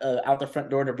the front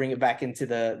door to bring it back into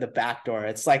the back door.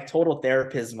 It's like total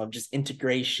therapism of just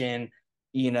integration,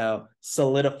 you know,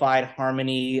 solidified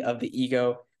harmony of the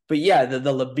ego. But yeah,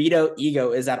 the libido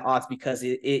ego is at odds because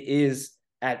it is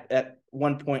at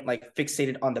one point like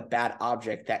fixated on the bad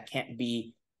object that can't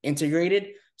be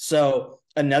integrated. So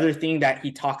another thing that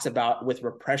he talks about with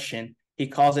repression, he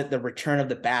calls it the return of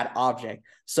the bad object.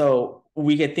 So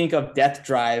we could think of death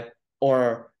drive,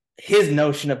 or his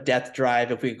notion of death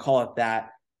drive, if we could call it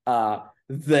that,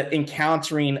 the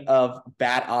encountering of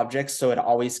bad objects. So it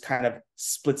always kind of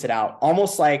splits it out,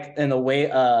 almost like in a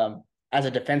way as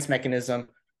a defense mechanism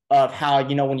of how,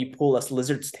 you know, when you pull a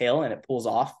lizard's tail and it pulls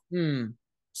off.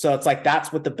 So it's like,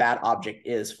 that's what the bad object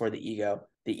is for the ego.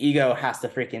 The ego has to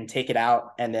freaking take it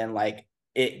out, and then like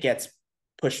it gets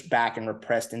pushed back and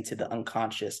repressed into the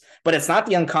unconscious. But it's not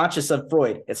the unconscious of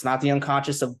Freud. It's not the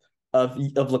unconscious of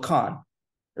Lacan,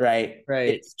 right? Right.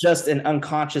 It's just an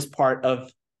unconscious part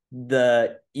of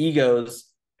the ego's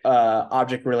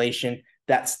object relation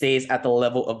that stays at the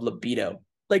level of libido.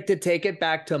 Like, to take it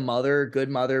back to mother, good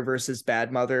mother versus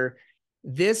bad mother,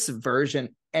 this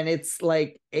version, and it's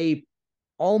like a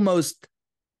almost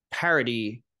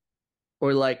parody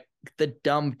or like the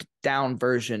dumbed down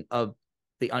version of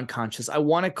the unconscious. I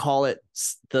want to call it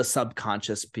the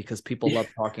subconscious because people love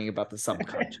talking about the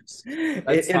subconscious.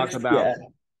 Let's talk about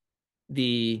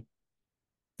the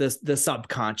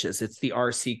subconscious. It's the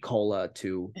RC Cola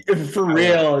to for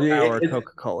real, our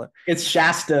Coca-Cola. It's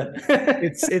Shasta.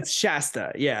 it's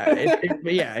Shasta. Yeah.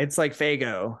 It's like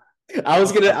Faygo. I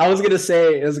was gonna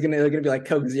say it was gonna be like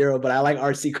Coke Zero, but I like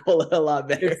RC Cola a lot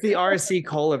better. It's the RC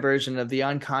Cola version of the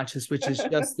unconscious, which is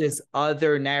just this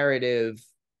other narrative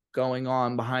going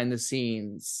on behind the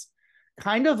scenes.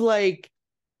 Kind of like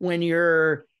when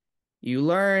you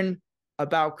learn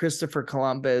about Christopher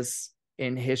Columbus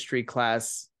in history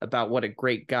class, about what a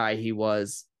great guy he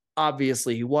was.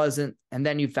 Obviously he wasn't, and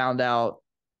then you found out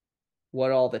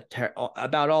what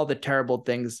about all the terrible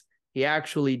things he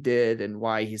actually did and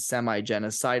why he's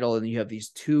semi-genocidal, and you have these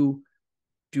two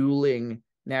dueling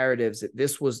narratives.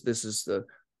 This is the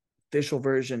official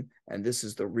version and this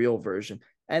is the real version.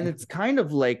 And it's kind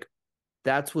of like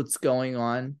that's what's going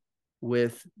on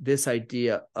with this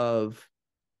idea of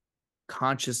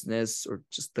consciousness, or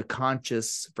just the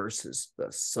conscious versus the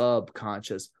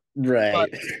subconscious. Right.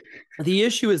 But the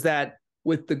issue is that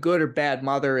with the good or bad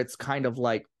mother, it's kind of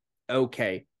like,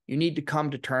 okay, you need to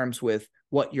come to terms with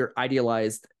what your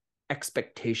idealized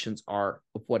expectations are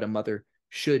of what a mother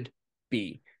should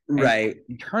be. Right.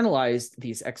 And internalize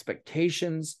these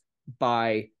expectations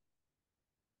by,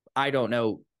 I don't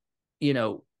know,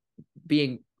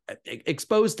 being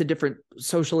exposed to different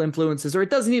social influences, or it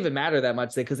doesn't even matter that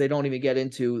much because they don't even get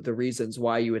into the reasons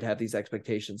why you would have these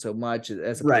expectations so much,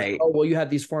 as right. Oh, well, you have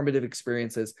these formative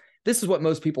experiences. This is what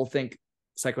most people think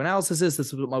psychoanalysis is.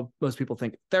 This is what most people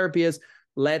think therapy is.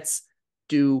 Let's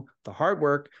do the hard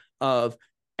work of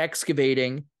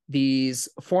excavating these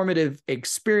formative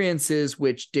experiences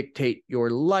which dictate your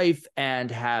life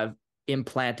and have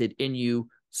implanted in you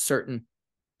certain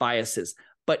biases.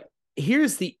 But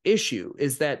here's the issue,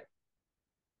 is that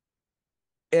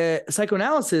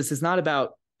psychoanalysis is not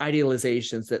about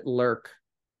idealizations that lurk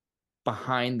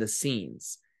behind the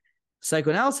scenes.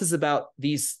 Psychoanalysis is about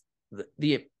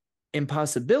the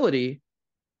impossibility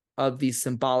of the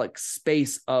symbolic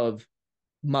space of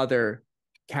mother,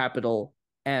 capital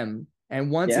M.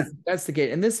 And once it's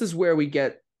investigated, and this is where we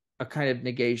get a kind of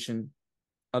negation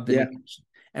of the negation.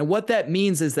 And what that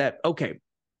means is that, okay,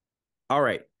 all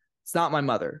right, it's not my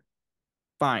mother.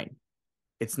 Fine.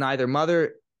 It's neither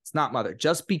mother, it's not mother.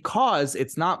 Just because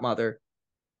it's not mother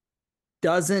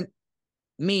doesn't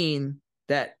mean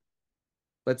that,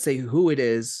 let's say, who it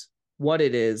is, what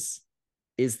it is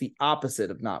the opposite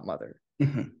of not mother.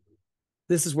 Mm-hmm.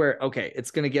 This is where, okay,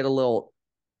 it's going to get a little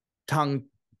tongue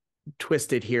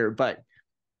twisted here, but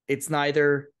it's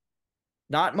neither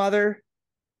not mother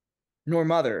nor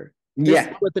mother. This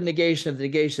is what the negation of the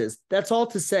negation is. That's all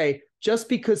to say, just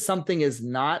because something is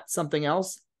not something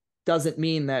else doesn't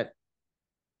mean that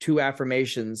two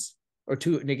affirmations or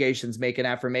two negations make an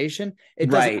affirmation.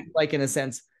 It doesn't, like, in a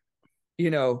sense,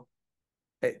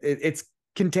 it's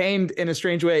contained in a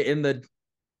strange way in the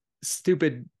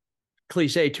stupid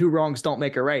cliche, two wrongs don't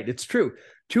make a right. It's true.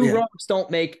 Two wrongs don't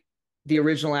make the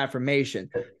original affirmation.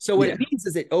 So what it means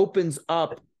is it opens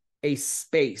up a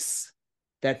space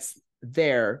that's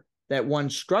there that one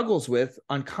struggles with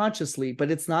unconsciously,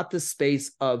 but it's not the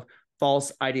space of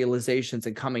false idealizations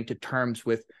and coming to terms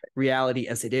with reality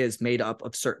as it is, made up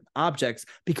of certain objects.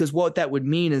 Because what that would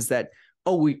mean is that,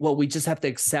 we just have to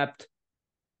accept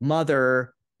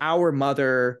mother,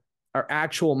 our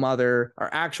actual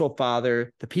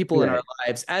father, the people in our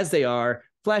lives as they are,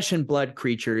 flesh and blood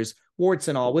creatures, warts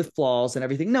and all, with flaws and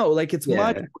everything. No, like, it's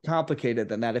much more complicated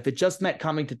than that. If it just meant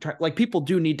coming to terms, like, people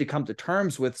do need to come to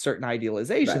terms with certain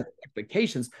idealizations,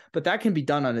 expectations, but that can be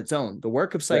done on its own. The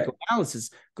work of psychoanalysis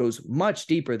goes much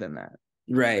deeper than that.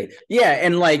 Right. Yeah.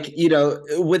 And like,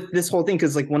 with this whole thing,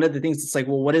 because like one of the things, it's like,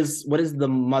 well, what is the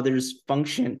mother's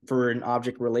function for an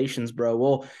object relations, bro?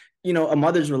 Well, a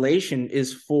mother's relation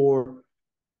is for,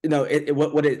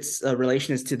 what its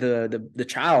relation is to the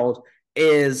child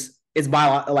is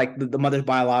like the mother's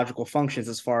biological functions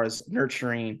as far as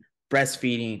nurturing,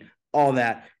 breastfeeding, all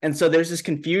that. And so there's this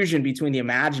confusion between the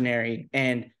imaginary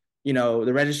and,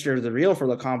 the register of the real for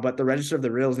Lacan, but the register of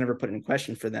the real is never put in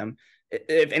question for them.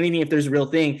 If anything, if there's a real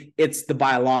thing, it's the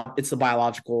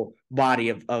biological body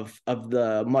of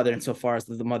the mother, insofar as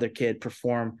the mother kid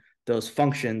perform those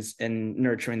functions in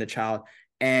nurturing the child.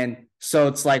 And so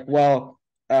it's like, well,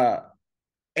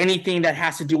 anything that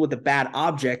has to do with the bad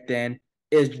object then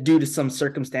is due to some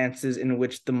circumstances in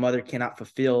which the mother cannot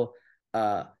fulfill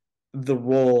the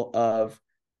role of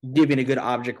giving a good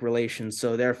object relation.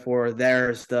 So therefore,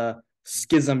 there's the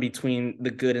schism between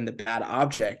the good and the bad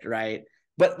object, right?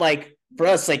 But like for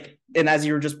us, like, and as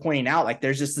you were just pointing out, like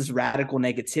there's just this radical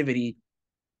negativity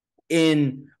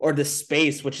or the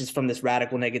space, which is from this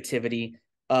radical negativity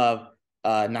of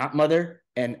not mother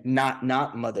and not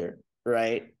mother,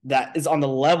 right? That is on the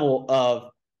level of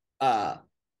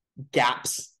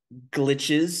gaps,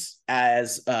 glitches,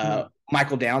 as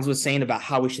Michael Downs was saying about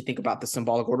how we should think about the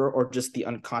symbolic order or just the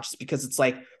unconscious, because it's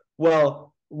like,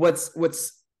 well,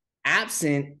 what's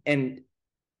absent and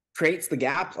creates the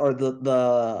gaps are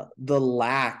the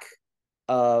lack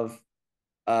of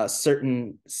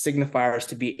certain signifiers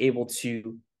to be able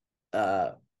to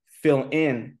fill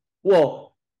in.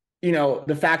 Well,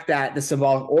 the fact that the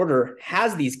symbolic order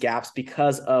has these gaps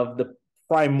because of the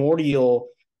primordial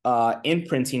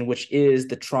imprinting, which is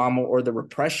the trauma or the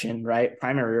repression, right?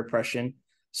 Primary repression.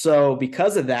 So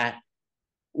because of that,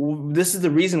 this is the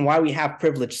reason why we have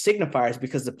privileged signifiers,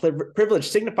 because the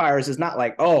privileged signifiers is not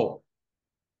like, oh,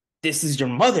 this is your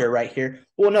mother right here.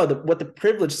 Well, no, what the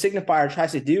privileged signifier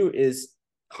tries to do is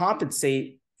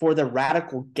compensate for the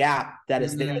radical gap that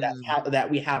is there that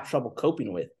we have trouble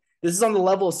coping with. This is on the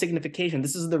level of signification.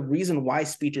 This is the reason why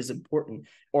speech is important,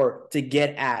 or to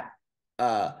get at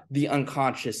the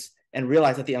unconscious and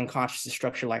realize that the unconscious is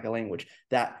structured like a language,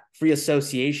 that free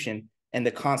association and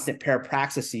the constant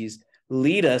parapraxis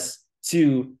lead us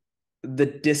to the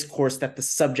discourse that the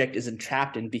subject is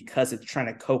entrapped in, because it's trying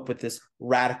to cope with this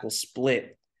radical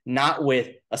split, not with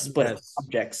a split of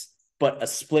objects, but a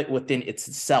split within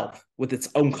itself, with its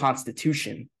own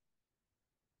constitution.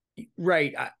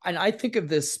 Right. And I think of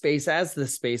this space as the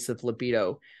space of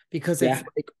libido, because it's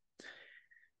like,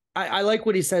 I like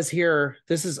what he says here.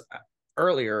 This is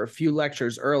earlier, a few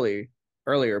lectures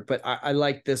earlier, but I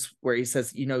like this where he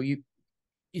says, you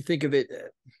think of it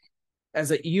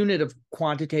as a unit of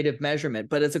quantitative measurement,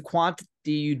 but as a quantity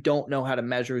you don't know how to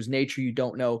measure, as nature you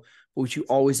don't know, which you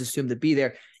always assume to be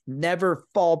there. Never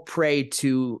fall prey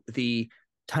to the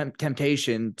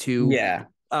temptation to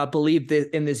believe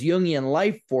that in this Jungian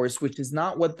life force, which is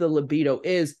not what the libido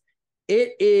is.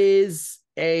 It is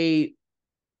a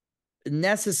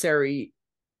necessary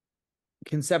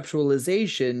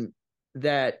conceptualization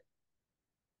that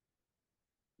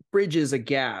bridges a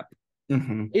gap,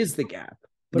 is the gap,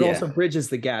 but also bridges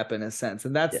the gap in a sense.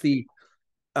 And that's the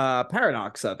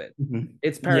paradox of it.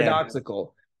 It's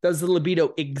paradoxical. Does the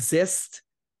libido exist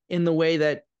in the way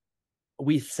that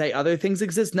we say other things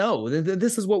exist? No.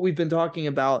 This is what we've been talking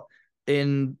about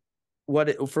in what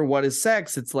is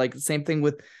sex. It's like the same thing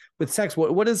with sex.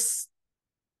 What is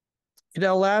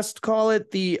Fidel Last call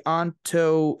it? The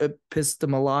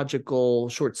onto-epistemological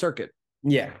short circuit.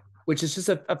 Yeah. Which is just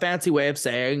a fancy way of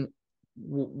saying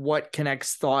what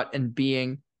connects thought and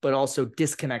being, but also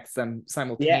disconnects them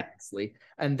simultaneously.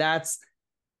 And that's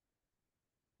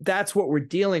what we're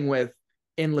dealing with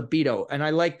in libido. And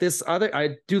I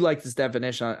do like this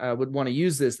definition. I would want to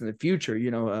use this in the future,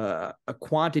 a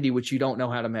quantity which you don't know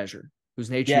how to measure, whose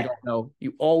nature you don't know.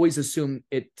 You always assume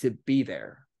it to be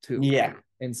there too. Yeah.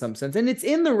 In some sense. And it's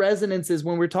in the resonances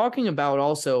when we're talking about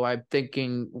also, I'm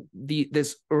thinking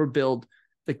this build,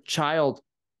 the child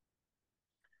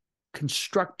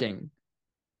constructing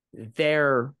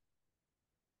their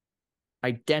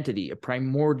identity, a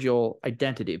primordial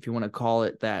identity, if you want to call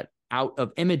it that, out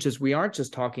of images. We aren't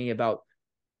just talking about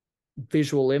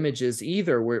visual images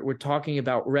either. We're talking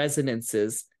about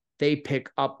resonances they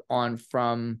pick up on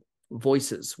from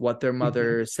voices, what their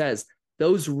mother says.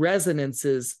 Those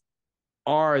resonances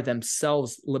are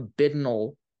themselves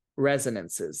libidinal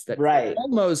resonances that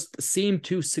almost seem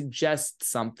to suggest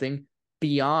something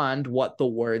beyond what the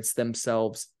words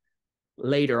themselves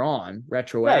later on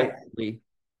retroactively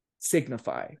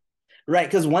signify. Right,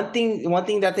 because one thing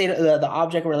that the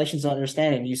object relations don't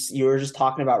understand, and you were just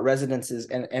talking about resonances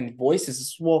and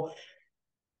voices. Well,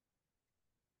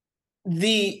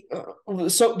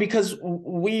 because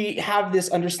we have this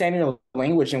understanding of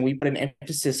language and we put an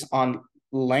emphasis on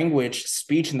language,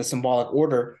 speech, and the symbolic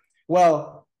order.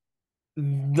 Well,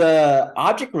 the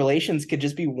object relations could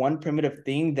just be one primitive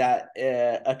thing that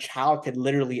a child could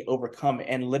literally overcome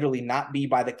and literally not be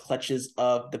by the clutches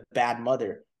of the bad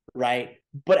mother, right?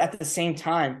 But at the same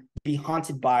time, be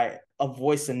haunted by a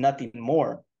voice and nothing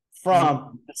more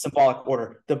from the symbolic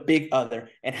order, the big other,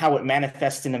 and how it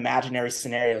manifests in imaginary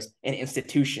scenarios, in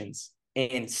institutions,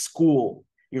 in school,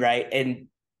 right? And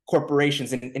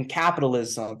corporations, in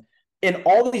capitalism, in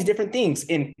all these different things,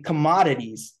 in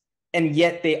commodities. And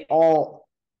yet they all,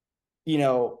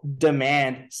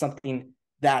 demand something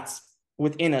that's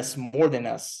within us more than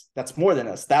us. That's more than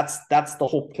us. That's the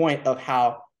whole point of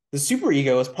how the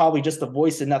superego is probably just a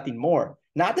voice and nothing more.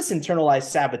 Not this internalized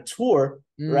saboteur,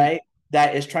 right?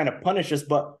 That is trying to punish us,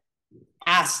 but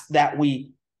ask that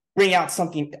we bring out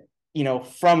something,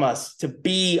 from us to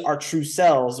be our true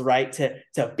selves, right?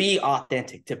 To be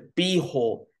authentic, to be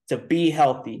whole, to be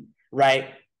healthy, right?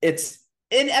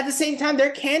 And at the same time,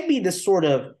 there can be this sort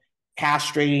of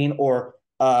castrating or,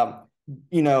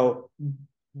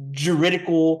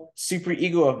 juridical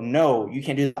superego of no, you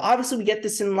can't do that. Obviously, we get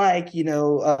this in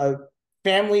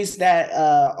families that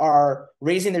are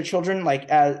raising their children like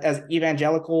as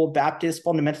evangelical Baptist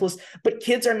fundamentalists, but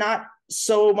kids are not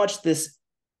so much this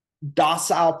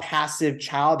docile, passive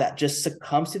child that just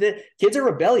succumbs to it. Kids are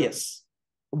rebellious,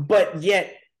 but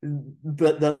yet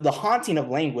the haunting of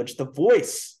language, the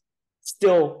voice,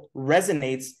 still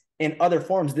resonates in other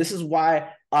forms. This is why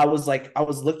I was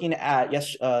looking at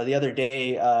the other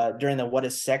day during the what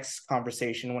is sex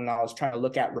conversation, when I was trying to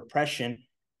look at repression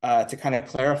to kind of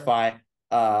clarify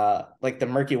the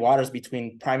murky waters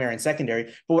between primary and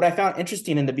secondary. But what I found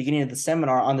interesting in the beginning of the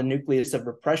seminar on the nucleus of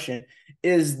repression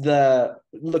is the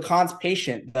Lacan's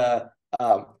patient, the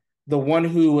one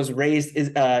who was raised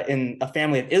in a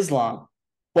family of Islam,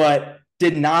 but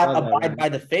did not abide by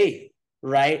the faith,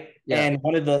 right? Yeah. And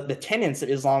one of the tenets of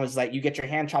Islam is like, you get your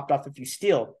hand chopped off if you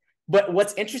steal. But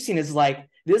what's interesting is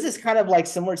this is kind of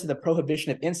similar to the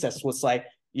prohibition of incest. What's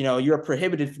you're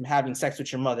prohibited from having sex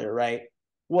with your mother, right?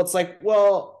 Well, it's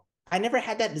I never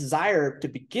had that desire to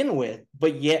begin with,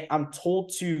 but yet I'm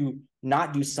told to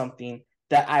not do something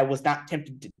that I was not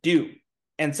tempted to do.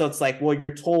 And so it's you're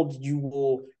told you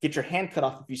will get your hand cut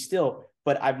off if you steal,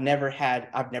 but I've never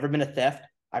been a theft.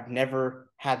 I've never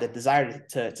had the desire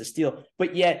to steal,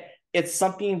 but yet it's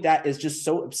something that is just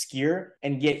so obscure,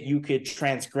 and yet you could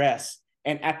transgress.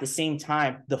 And at the same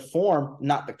time, the form,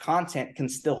 not the content, can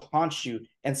still haunt you.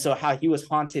 And so how he was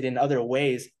haunted in other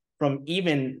ways from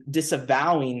even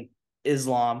disavowing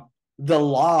Islam, the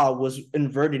law was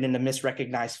inverted in a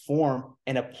misrecognized form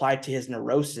and applied to his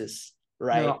neurosis,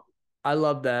 right? No, I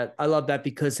love that. I love that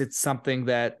because it's something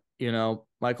that,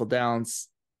 Michael Downs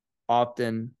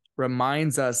often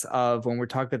reminds us of when we're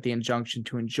talking about the injunction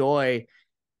to enjoy.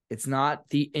 It's not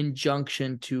the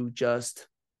injunction to just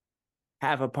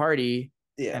have a party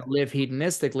and live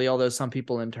hedonistically, although some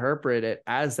people interpret it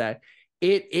as that.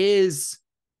 It is,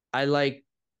 I like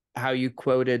how you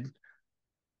quoted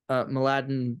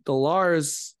Mladen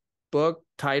Dolar's book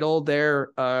title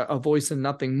there, A Voice and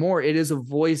Nothing More. It is a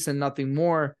voice and nothing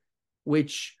more,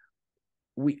 which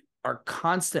we are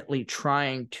constantly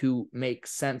trying to make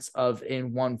sense of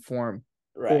in one form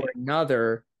or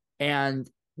another. And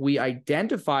we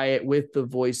identify it with the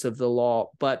voice of the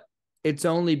law, but it's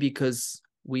only because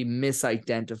we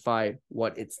misidentify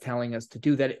what it's telling us to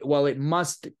do that. Well, it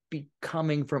must be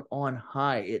coming from on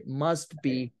high. It must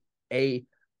be a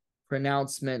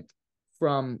pronouncement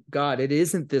from God. It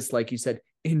isn't this, like you said,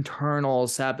 internal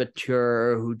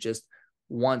saboteur who just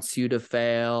wants you to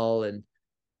fail and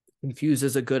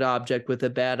confuses a good object with a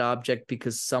bad object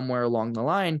because somewhere along the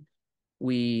line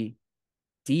we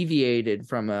deviated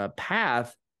from a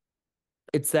path.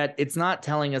 It's that it's not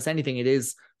telling us anything. It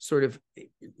is sort of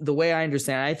the way I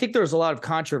understand it. I think there's a lot of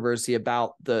controversy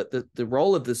about the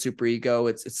role of the superego.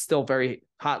 It's still very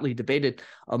hotly debated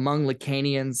among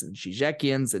Lacanians and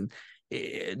Zizek'ians, and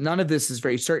none of this is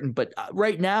very certain. But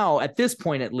right now, at this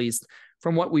point, at least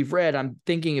from what we've read, I'm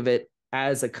thinking of it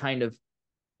as a kind of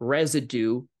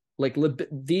residue, like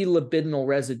the libidinal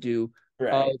residue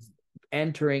of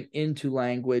entering into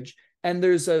language. And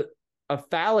there's a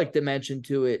phallic dimension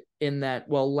to it in that,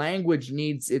 well, language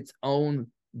needs its own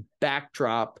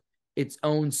backdrop, its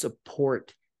own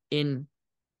support in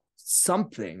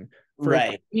something for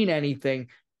it to mean anything.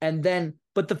 And then,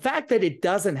 but the fact that it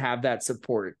doesn't have that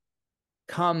support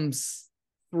comes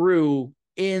through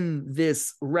in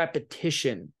this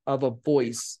repetition of a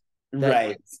voice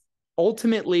that is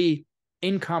ultimately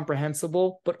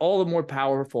incomprehensible, but all the more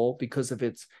powerful because of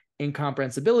its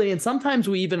incomprehensibility. And sometimes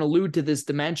we even allude to this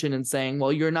dimension and saying,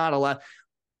 well, you're not allowed.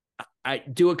 I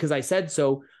do it because I said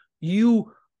so.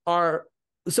 You are.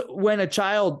 So when a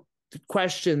child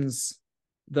questions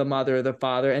the mother or the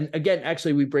father, and again,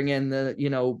 actually we bring in the,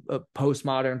 a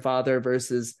postmodern father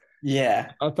versus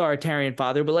Yeah. authoritarian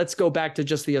father, but let's go back to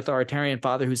just the authoritarian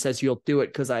father who says you'll do it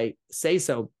because I say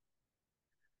so.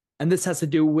 And this has to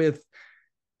do with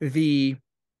the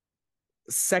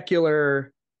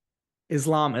secular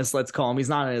Islamist, let's call him. He's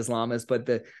not an Islamist, but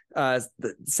the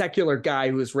secular guy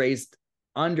who was raised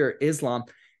under Islam.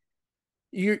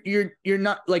 You're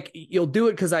not like, you'll do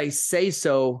it because I say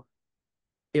so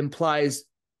implies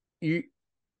you're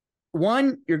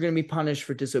going to be punished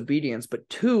for disobedience, but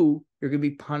 2, you're going to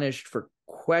be punished for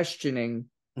questioning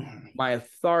my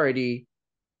authority.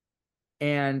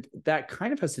 And that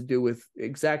kind of has to do with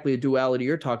exactly a duality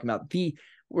you're talking about.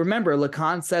 Remember,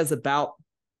 Lacan says about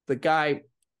the guy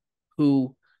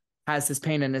who has this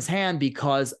pain in his hand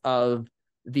because of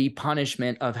the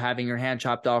punishment of having your hand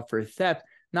chopped off for theft.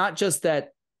 Not just that,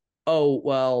 oh,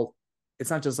 well, it's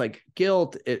not just like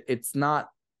guilt. It's not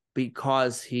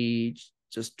because he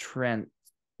just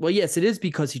well, yes, it is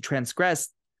because he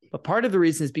transgressed, but part of the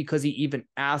reason is because he even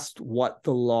asked what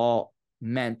the law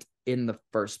meant in the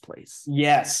first place.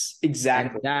 Yes,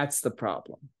 exactly. And that's the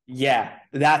problem. Yeah,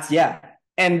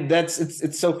 and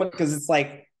it's so funny because it's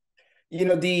like, you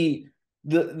know,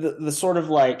 the sort of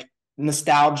like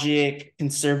nostalgic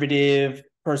conservative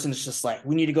person is just like,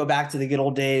 we need to go back to the good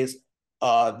old days.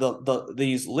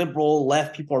 These liberal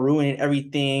left people are ruining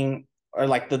everything. Or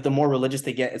like the more religious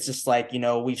they get, it's just like, you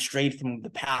know, we've strayed from the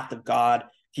path of God.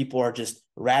 People are just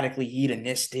radically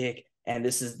hedonistic, and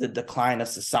this is the decline of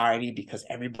society because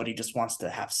everybody just wants to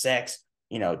have sex,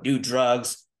 you know, do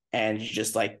drugs, and you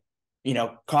just like, you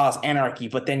know, cause anarchy.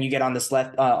 But then you get on this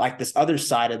left, like this other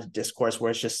side of the discourse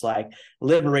where it's just like,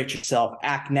 liberate yourself,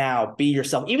 act now, be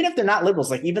yourself. Even if they're not liberals,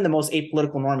 like even the most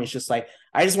apolitical normie is just like,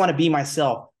 I just want to be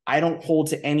myself. I don't hold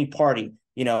to any party,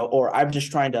 you know, or I'm just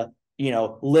trying to, you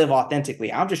know, live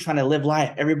authentically. I'm just trying to live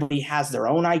life. Everybody has their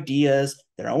own ideas,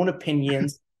 their own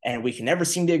opinions, and we can never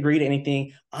seem to agree to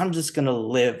anything. I'm just going to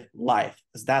live life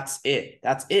because that's it.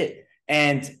 That's it.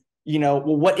 And, you know,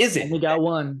 well, what is it? Only got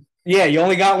one. Yeah, you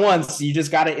only got one, so you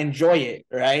just got to enjoy it,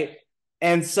 right?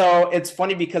 And so it's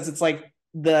funny because it's like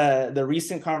the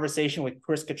recent conversation with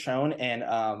Chris Catrone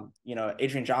and you know,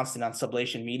 Adrian Johnston on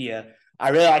Sublation Media. I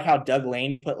really like how Doug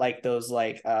Lane put like those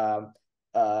like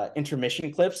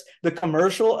intermission clips. The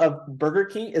commercial of Burger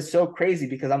King is so crazy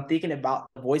because I'm thinking about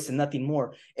the voice and nothing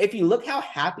more. If you look how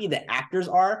happy the actors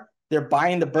are, they're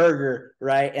buying the burger,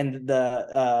 right? And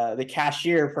the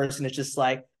cashier person is just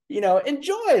like, you know,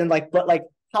 enjoy, and like, but like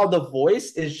how the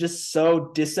voice is just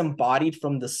so disembodied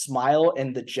from the smile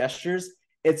and the gestures.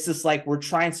 It's just like we're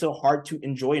trying so hard to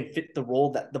enjoy and fit the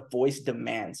role that the voice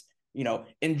demands. You know,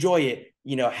 enjoy it,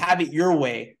 you know, have it your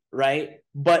way, right?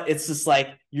 But it's just like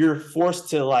you're forced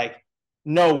to like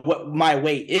know what my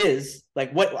way is,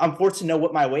 like what I'm forced to know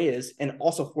what my way is, and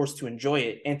also forced to enjoy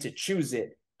it and to choose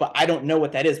it. But I don't know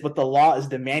what that is. But the law is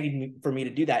demanding for me to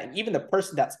do that. And even the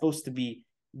person that's supposed to be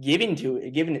giving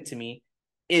it to me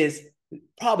is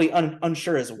probably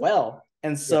unsure as well.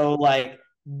 And so like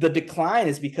the decline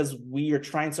is because we are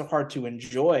trying so hard to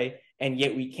enjoy, and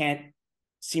yet we can't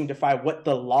seem to find what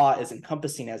the law is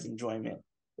encompassing as enjoyment,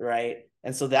 right?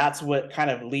 And so that's what kind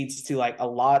of leads to like a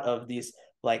lot of these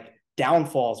like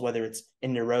downfalls, whether it's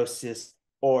in neurosis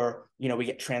or, you know, we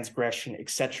get transgression,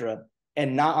 etc.,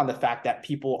 and not on the fact that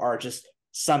people are just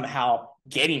somehow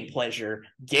getting pleasure,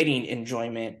 getting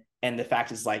enjoyment. And the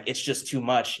fact is like, it's just too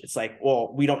much. It's like,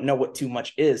 well, we don't know what too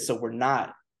much is, so we're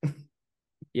not.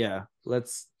 Yeah,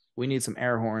 we need some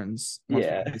air horns.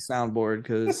 Yeah. The soundboard,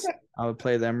 because I would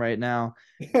play them right now.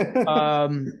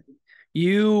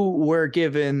 You were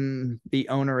given the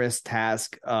onerous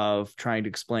task of trying to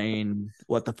explain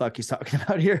what the fuck he's talking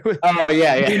about here. Oh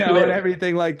yeah, you know, and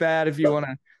everything like that. If you want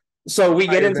to, so we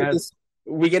get into this.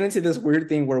 We get into this weird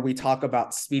thing where we talk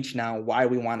about speech now, why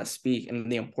we want to speak,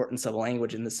 and the importance of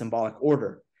language in the symbolic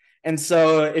order. And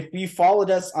so if you followed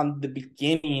us on the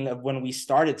beginning of when we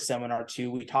started Seminar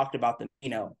 2, we talked about the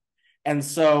Meno. And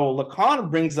so Lacan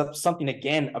brings up something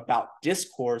again about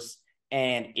discourse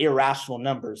and irrational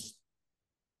numbers.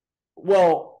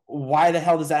 Well, why the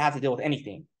hell does that have to deal with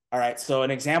anything? All right, so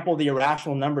an example of the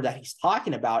irrational number that he's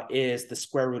talking about is the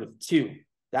square root of 2.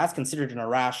 That's considered an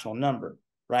irrational number,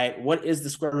 right? What is the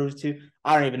square root of 2?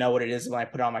 I don't even know what it is when I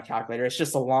put it on my calculator. It's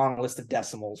just a long list of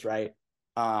decimals, right?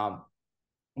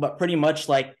 But pretty much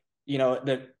like, you know,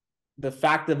 the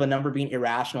fact of a number being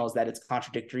irrational is that it's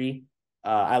contradictory.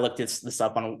 I looked this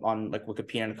up on like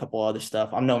Wikipedia and a couple other stuff.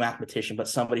 I'm no mathematician, but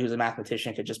somebody who's a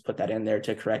mathematician could just put that in there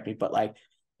to correct me. But like,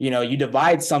 you know, you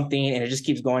divide something and it just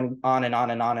keeps going on and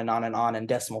on and on and on and on in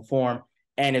decimal form,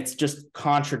 and it's just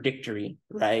contradictory,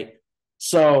 right?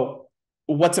 So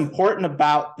what's important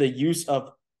about the use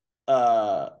of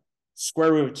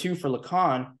square root of 2 for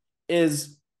Lacan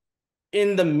is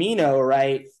in the Meno,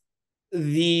 right?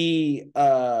 The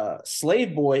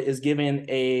slave boy is given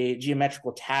a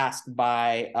geometrical task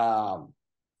by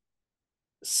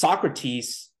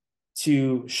Socrates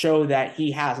to show that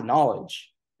he has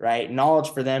knowledge, right?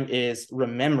 Knowledge for them is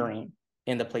remembering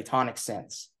in the Platonic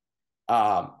sense,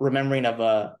 remembering of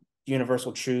a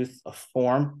universal truth, a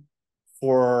form.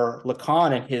 For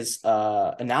Lacan and his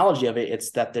analogy of it,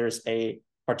 it's that there's a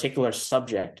particular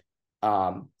subject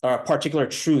or a particular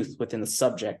truth within the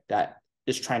subject that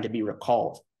is trying to be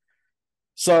recalled.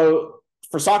 So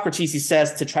for Socrates, he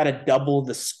says to try to double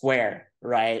the square,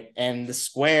 right? And the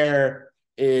square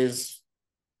is,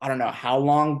 I don't know how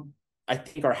long, I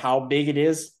think, or how big it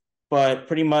is, but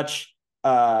pretty much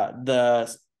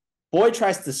the boy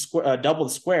tries to double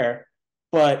the square,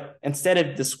 but instead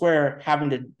of the square having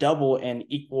to double and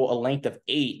equal a length of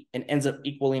 8, it ends up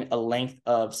equaling a length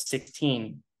of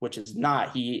 16, which is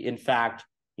not. He, in fact,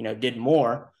 did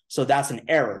more. So that's an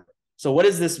error. So what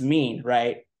does this mean,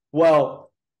 right?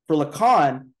 Well, for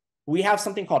Lacan, we have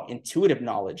something called intuitive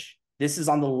knowledge. This is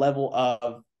on the level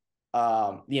of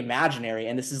the imaginary,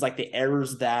 and this is like the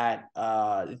errors that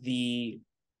the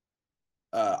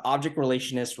object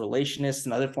relationists,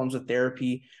 and other forms of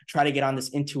therapy try to get on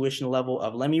this intuition level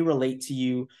of, let me relate to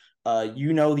you,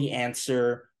 you know the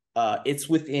answer, it's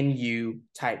within you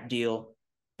type deal.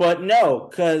 But no,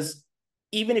 because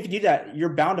even if you do that, you're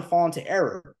bound to fall into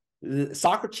error.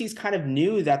 Socrates kind of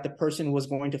knew that the person was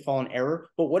going to fall in error,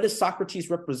 but what does Socrates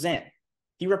represent?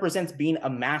 He represents being a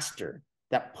master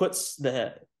that puts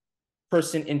the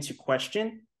person into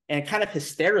question and kind of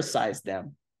hystericize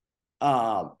them.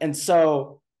 And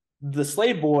so the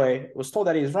slave boy was told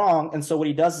that he was wrong. And so what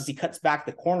he does is he cuts back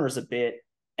the corners a bit,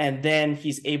 and then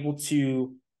he's able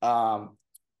to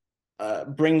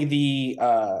bring the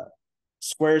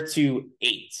square to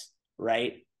 8,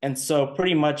 right? And so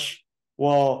pretty much,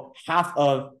 well, half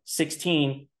of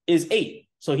 16 is 8.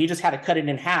 So he just had to cut it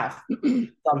in half,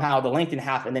 somehow the length in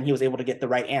half, and then he was able to get the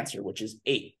right answer, which is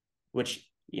 8, which,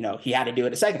 he had to do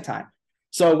it a second time.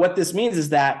 So what this means is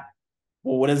that,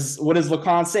 well, what does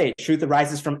Lacan say? Truth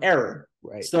arises from error.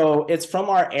 Right. So it's from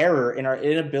our error and our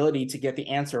inability to get the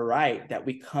answer right that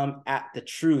we come at the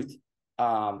truth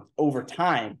over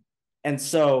time. And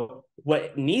so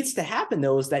what needs to happen,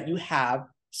 though, is that you have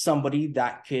somebody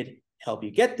that could help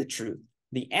you get the truth,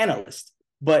 the analyst.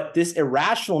 But this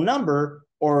irrational number,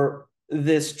 or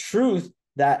this truth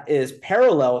that is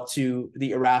parallel to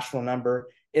the irrational number,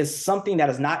 is something that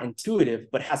is not intuitive,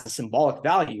 but has a symbolic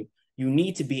value. You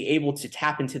need to be able to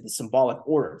tap into the symbolic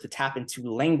order, to tap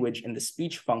into language and the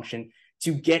speech function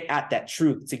to get at that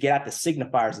truth, to get at the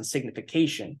signifiers and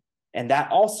signification. And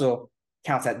that also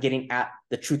counts at getting at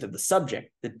the truth of the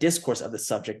subject, the discourse of the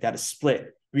subject that is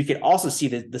split. We could also see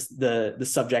the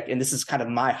subject, and this is kind of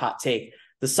my hot take,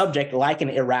 the subject like an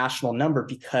irrational number,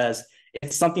 because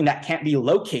it's something that can't be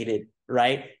located,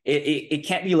 right? It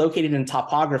can't be located in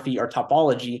topography or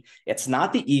topology. It's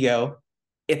not the ego.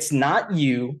 It's not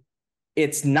you.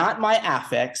 It's not my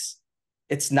affects.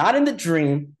 It's not in the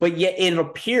dream, but yet it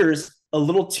appears a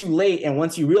little too late. And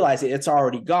once you realize it, it's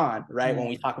already gone, right? When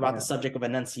we talk about the subject of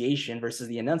enunciation versus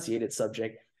the enunciated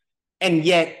subject. And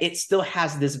yet it still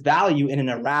has this value in an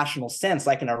irrational sense,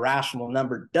 like an irrational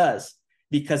number does,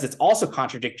 because it's also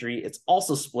contradictory. It's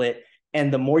also split.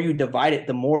 And the more you divide it,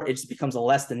 the more it just becomes a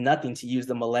less than nothing, to use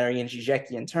the Müllerian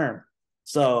Zizek'ian term.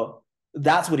 So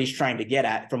that's what he's trying to get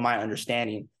at, from my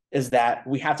understanding, is that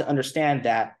we have to understand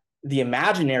that the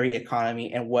imaginary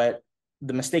economy, and what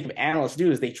the mistake of analysts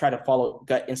do, is they try to follow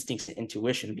gut instincts and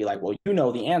intuition and be like, well, you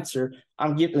know the answer,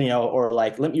 I'm giving, or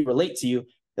like, let me relate to you.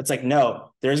 It's like,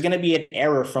 no, there's going to be an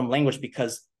error from language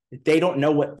because they don't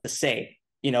know what to say.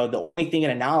 The only thing in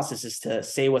analysis is to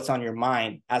say what's on your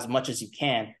mind as much as you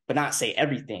can, but not say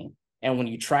everything. And when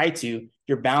you try to,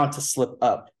 you're bound to slip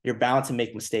up. You're bound to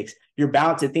make mistakes. You're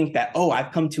bound to think that, oh,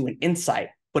 I've come to an insight,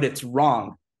 but it's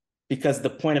wrong, because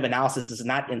the point of analysis is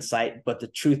not insight, but the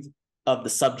truth of the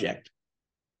subject.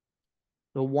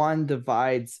 The one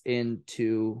divides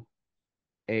into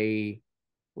a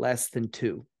less than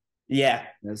 2. Yeah.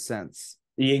 In a sense.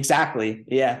 Exactly.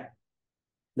 Yeah.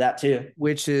 That too.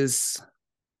 Which is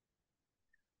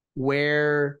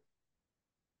where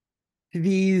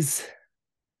these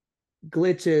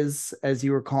glitches, as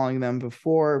you were calling them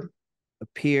before,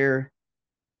 appear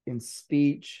in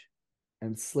speech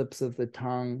and slips of the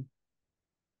tongue.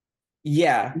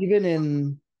 Yeah. Even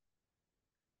in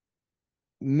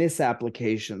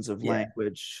misapplications of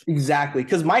language. Exactly.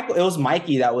 Because it was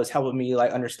Mikey that was helping me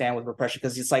understand with repression,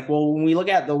 because it's like, well, when we look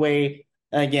at the way,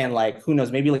 again, who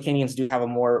knows, maybe Lacanians do have a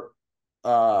more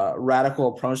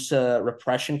radical approach to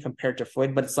repression compared to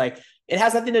Freud, but it's like it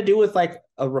has nothing to do with like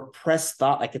a repressed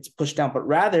thought, like it's pushed down, but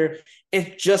rather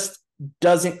it just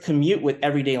doesn't commute with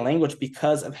everyday language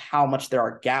because of how much there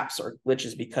are gaps or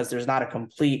glitches, because there's not a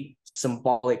complete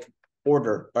symbolic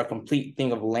order or a complete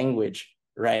thing of language,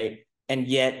 right? And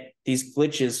yet these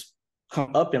glitches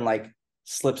come up in like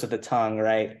slips of the tongue,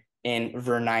 right? In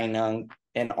Verneinung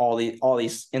and all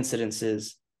these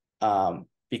incidences,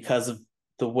 because of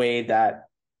the way that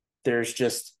there's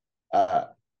just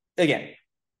again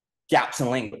gaps in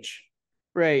language,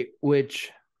 right?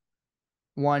 Which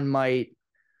one might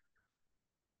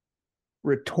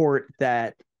retort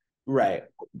that right?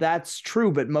 That's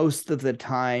true, but most of the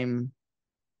time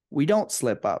we don't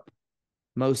slip up.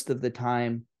 Most of the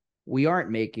time we aren't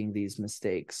making these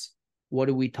mistakes. What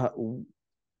do we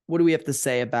have to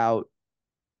say about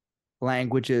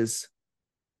language's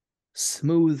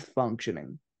smooth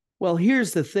functioning? Well,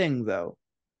 here's the thing, though.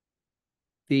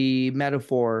 The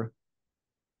metaphor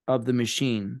of the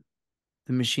machine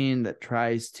that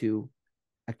tries to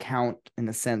account, in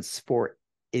a sense, for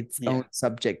its own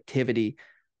subjectivity.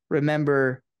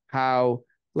 Remember how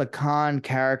Lacan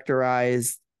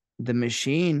characterized the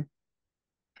machine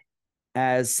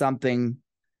as something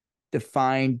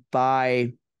defined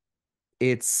by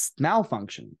its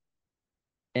malfunction,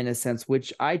 in a sense,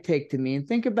 which I take to mean,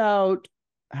 think about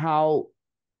how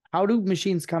do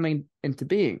machines come into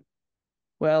being?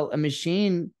 Well, a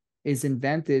machine is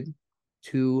invented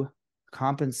to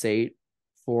compensate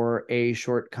for a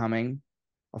shortcoming,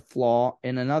 a flaw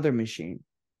in another machine.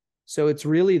 So it's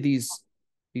really these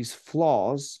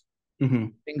flaws,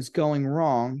 things going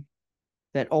wrong,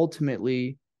 that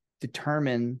ultimately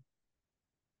determine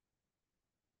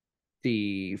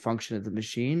the function of the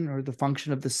machine or the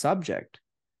function of the subject,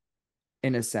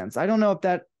 in a sense. I don't know if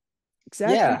that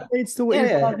exactly relates to what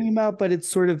you're talking about, but it's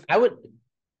sort of,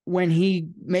 when he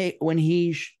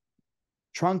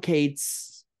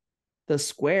truncates the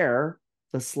square,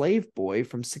 the slave boy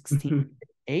from 16 to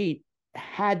 8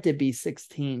 had to be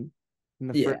 16 in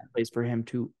the first place for him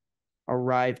to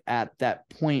arrive at that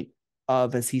point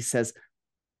of, as he says,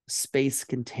 space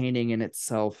containing in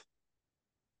itself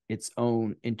its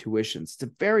own intuitions. It's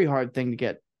a very hard thing to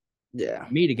get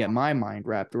me to get my mind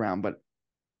wrapped around, but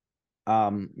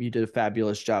you did a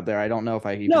fabulous job there. I don't know if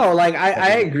I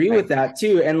I agree with that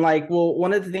too. And like, well,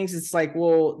 one of the things, it's like,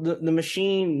 well, the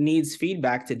machine needs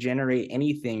feedback to generate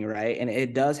anything, right? And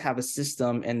it does have a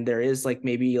system, and there is like,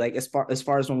 maybe like as far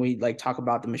as when we like talk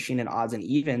about the machine and odds and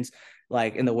evens,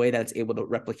 like in the way that it's able to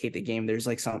replicate the game, there's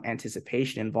like some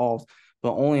anticipation involved,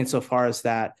 but only insofar as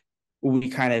that we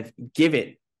kind of give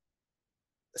it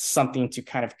something to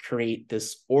kind of create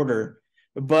this order.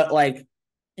 But like,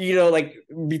 you know, like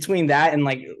between that and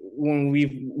like when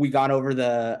we gone over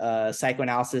the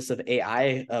psychoanalysis of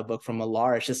AI book from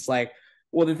Millar, it's just like,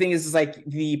 well, the thing is like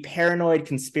the paranoid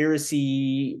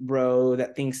conspiracy bro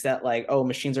that thinks that like, oh,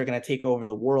 machines are going to take over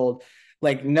the world.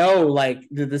 Like, no, like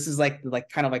this is like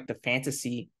kind of like the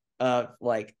fantasy of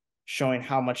like showing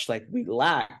how much like we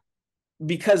lack,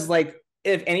 because like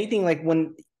if anything, like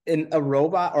when a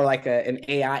robot or like an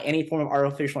AI, any form of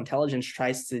artificial intelligence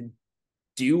tries to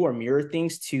do or mirror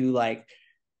things to like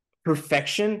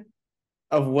perfection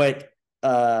of what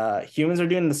humans are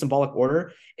doing in the symbolic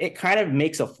order, it kind of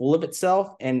makes a fool of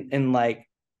itself and like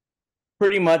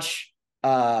pretty much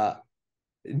devalues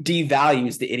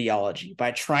the ideology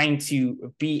by trying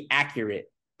to be accurate.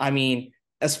 I mean,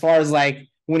 as far as like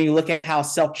when you look at how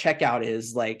self-checkout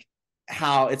is, like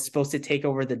how it's supposed to take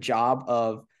over the job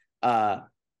of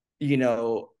you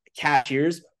know,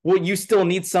 cashiers, well, you still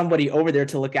need somebody over there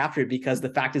to look after it, because the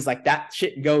fact is like that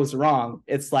shit goes wrong.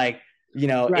 It's like, you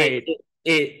know, right.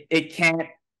 it can't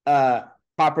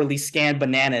properly scan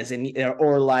bananas, and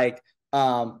or like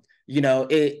you know,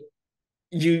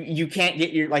 you can't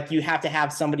get your, like, you have to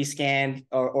have somebody scan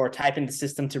or type in the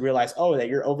system to realize, oh, that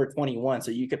you're over 21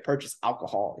 so you could purchase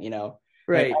alcohol, you know,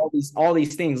 right? Like all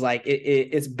these things, like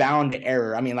it's bound to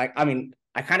error. I mean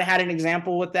I kind of had an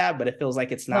example with that, but it feels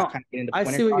like it's not kind of getting the point.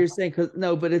 I see what you're saying,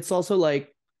 but it's also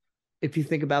like, if you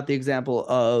think about the example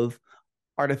of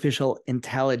artificial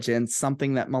intelligence,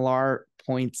 something that Millar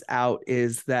points out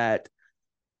is that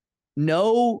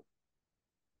no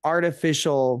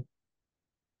artificial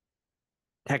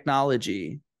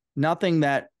technology, nothing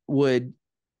that would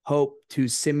hope to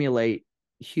simulate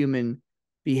human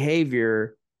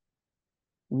behavior,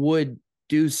 would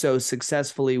do so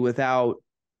successfully without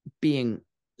being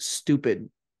stupid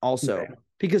also. Right.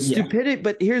 Because stupidity,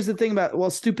 but here's the thing about,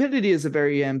 well, stupidity is a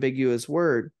very ambiguous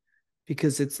word,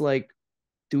 because it's like,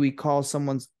 do we call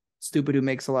someone stupid who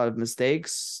makes a lot of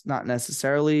mistakes? Not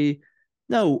necessarily.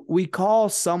 No, we call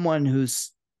someone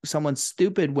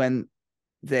stupid when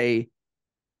they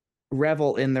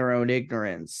revel in their own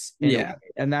ignorance. Yeah.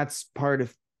 And that's part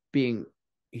of being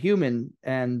human.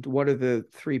 And what are the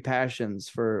three passions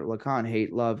for Lacan?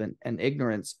 Hate, love, and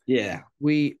ignorance. Yeah.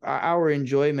 Our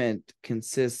enjoyment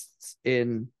consists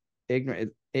in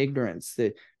ignorance.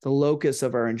 The locus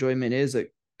of our enjoyment is a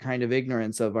kind of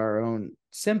ignorance of our own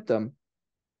symptom.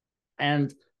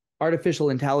 And artificial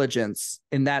intelligence,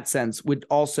 in that sense, would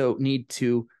also need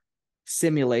to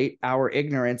simulate our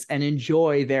ignorance and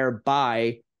enjoy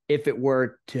thereby, if it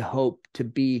were to hope to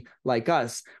be like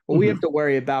us. What we have to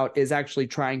worry about is actually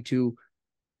trying to,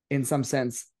 in some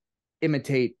sense,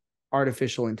 imitate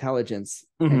artificial intelligence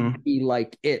and be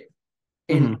like it,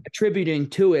 in attributing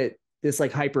to it this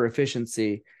like hyper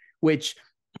efficiency, which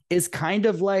is kind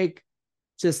of like,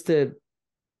 just to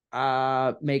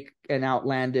make an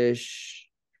outlandish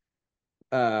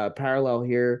parallel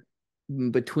here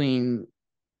between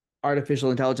artificial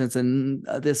intelligence and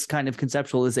this kind of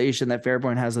conceptualization that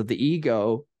Fairborn has of the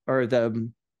ego, or the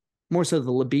more so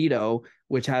the libido,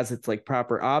 which has its like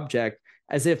proper object,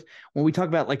 as if when we talk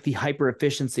about like the hyper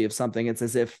efficiency of something, it's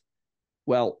as if,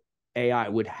 well, AI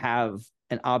would have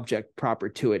an object proper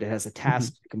to it. It has a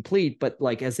task to complete, but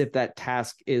like as if that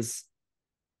task is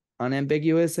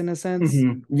unambiguous in a sense.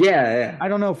 Yeah. I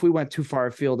don't know if we went too far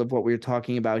afield of what we were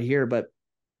talking about here, but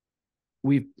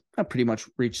we've pretty much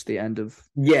reached the end of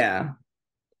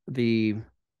the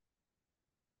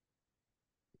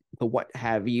what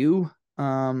have you.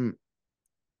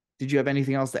 Did you have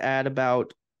anything else to add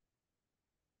about?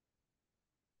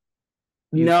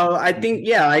 No, I think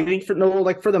for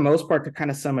the most part, to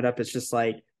kind of sum it up, it's just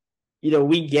like,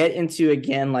 we get into,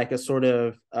 again, like a sort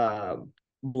of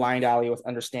blind alley with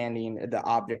understanding the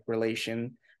object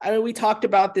relation. I mean, we talked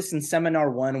about this in seminar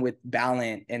 1 with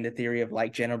Ballant and the theory of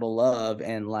like genital love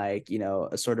and like,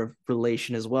 a sort of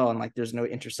relation as well. And like, there's no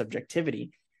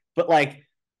intersubjectivity, but like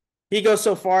he goes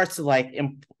so far as to like,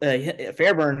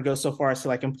 Fairburn goes so far as to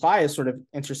like imply a sort of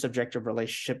intersubjective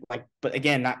relationship, like, but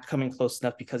again, not coming close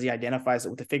enough because he identifies it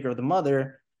with the figure of the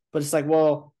mother. But it's like,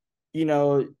 well,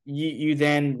 you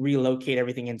then relocate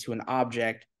everything into an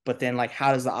object, but then like,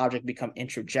 how does the object become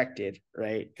introjected,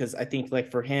 right? Because I think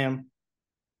like for him,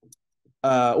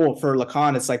 for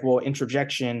Lacan, it's like, well,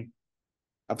 introjection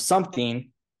of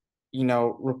something,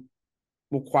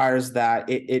 requires that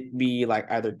it be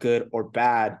like either good or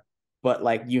bad, but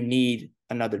like you need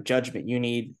another judgment, you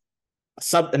need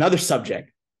another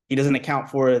subject. He doesn't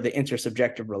account for the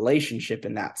intersubjective relationship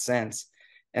in that sense.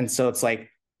 And so it's like,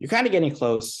 you're kind of getting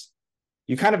close.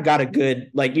 You kind of got a good,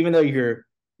 like, even though your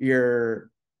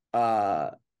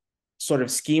sort of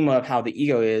schema of how the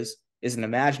ego is an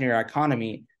imaginary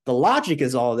economy, the logic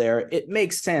is all there. It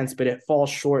makes sense, but it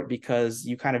falls short because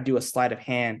you kind of do a sleight of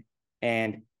hand.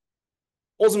 And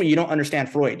ultimately, you don't understand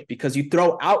Freud because you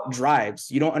throw out drives.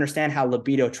 You don't understand how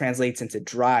libido translates into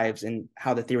drives and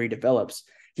how the theory develops.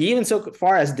 He even so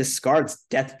far as discards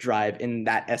death drive in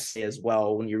that essay as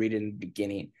well. When you read it in the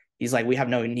beginning, he's like, we have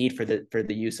no need for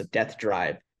the use of death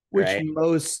drive. Which right?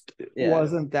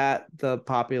 wasn't that the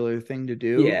popular thing to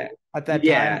do at that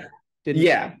time?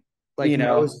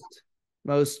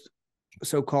 Most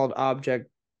so-called object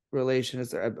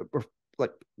relations,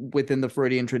 like within the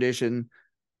Freudian tradition,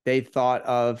 they thought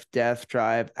of death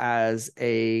drive as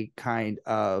a kind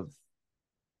of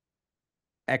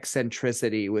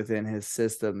eccentricity within his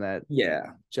system that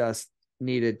just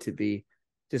needed to be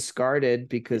discarded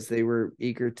because they were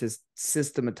eager to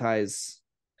systematize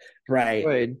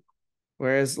Freud,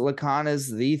 whereas Lacan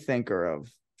is the thinker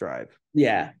of drive.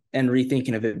 And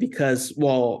rethinking of it because,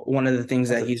 well, one of the things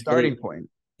that he's starting point.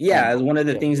 One of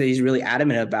the things that he's really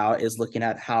adamant about is looking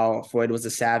at how Freud was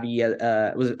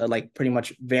like pretty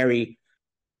much very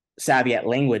savvy at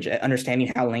language, at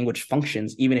understanding how language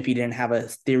functions, even if he didn't have a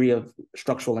theory of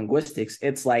structural linguistics.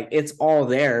 It's like, it's all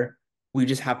there. We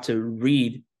just have to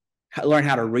learn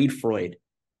how to read Freud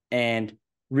and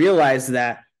realize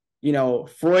that,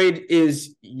 Freud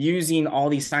is using all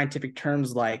these scientific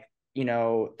terms like,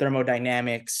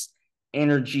 thermodynamics,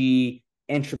 energy,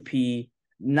 entropy,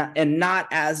 not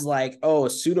as like, a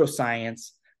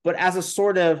pseudoscience, but as a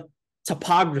sort of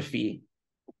topography,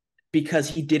 because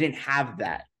he didn't have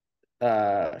that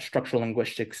structural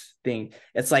linguistics thing.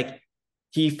 It's like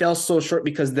he fell so short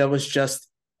because that was just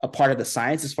a part of the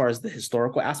science as far as the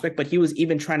historical aspect, but he was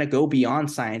even trying to go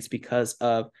beyond science because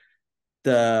of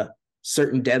the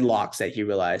certain deadlocks that he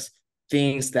realized,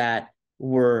 things that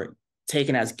were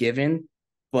taken as given,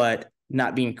 but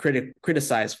not being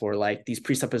criticized for, like these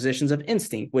presuppositions of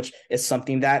instinct, which is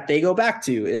something that they go back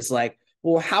to. It's like,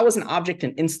 well, how is an object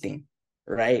an instinct,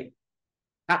 right?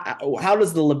 how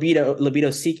does the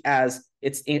libido seek as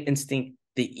its instinct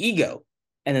the ego,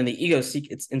 and then the ego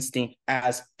seek its instinct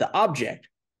as the object?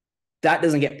 That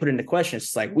doesn't get put into question.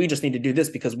 It's like, we just need to do this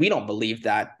because we don't believe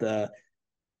that the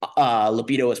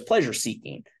libido is pleasure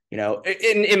seeking.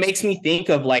 It makes me think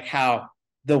of like how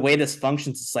the way this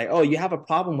functions, it's like, oh, you have a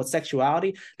problem with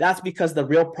sexuality. That's because the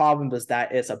real problem is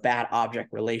that it's a bad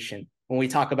object relation. When we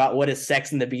talk about what is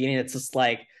sex in the beginning, it's just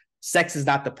like, sex is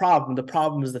not the problem. The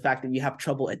problem is the fact that you have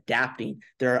trouble adapting.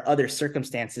 There are other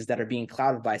circumstances that are being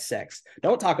clouded by sex.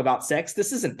 Don't talk about sex.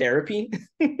 This isn't therapy.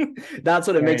 That's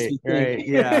what it makes me think. Right,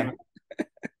 yeah.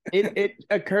 It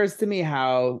occurs to me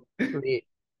how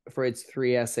Freud's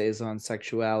 3 essays on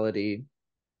sexuality,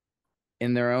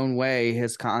 in their own way,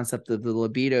 his concept of the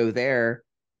libido there,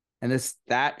 and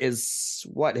that is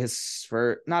what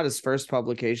not his first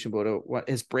publication, but what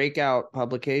his breakout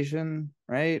publication,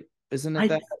 right? Isn't it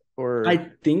that? Or I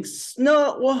think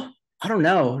no. Well, I don't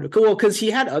know. Well, because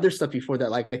he had other stuff before that.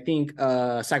 Like I think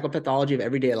Psychopathology of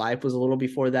Everyday Life was a little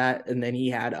before that, and then he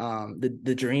had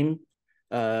the Dream,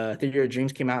 Theory of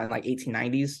Dreams came out in like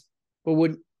 1890s. Well,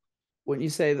 wouldn't you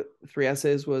say that 3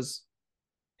 essays was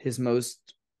his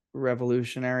most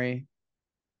revolutionary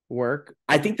work?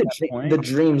 I think the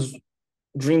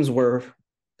dreams were,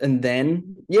 and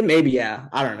then maybe I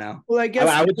don't know. Well, I guess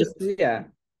I would just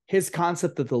his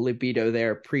concept of the libido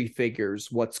there prefigures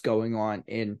what's going on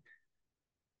in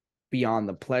beyond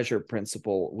the pleasure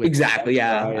principle. Exactly.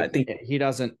 Yeah, I think he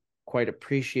doesn't quite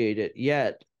appreciate it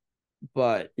yet,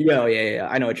 but yeah.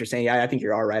 I know what you're saying. Yeah, I think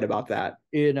you're all right about that.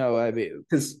 I mean,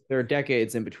 because there are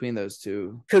decades in between those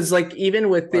two. Because like even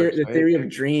with the theory of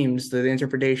dreams, the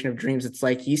interpretation of dreams, it's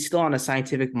like he's still on a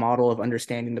scientific model of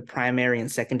understanding the primary and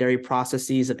secondary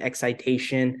processes of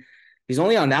excitation. He's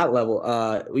only on that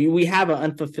level. We have an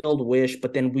unfulfilled wish,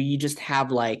 but then we just have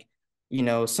like,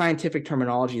 scientific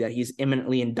terminology that he's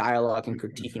imminently in dialogue and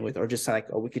critiquing with, or just like,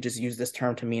 oh, we could just use this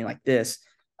term to mean like this.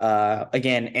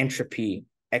 Again, entropy,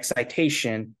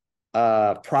 excitation,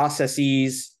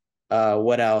 processes,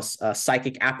 what else?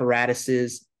 Psychic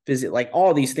apparatuses, like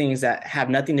all these things that have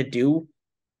nothing to do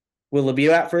with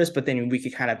libido at first, but then we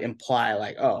could kind of imply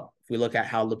like, oh, if we look at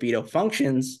how libido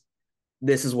functions,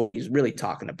 this is what he's really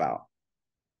talking about.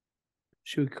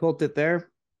 Should we cult it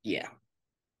there? Yeah.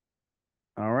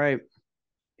 All right.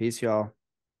 Peace, y'all.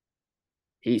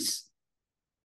 Peace.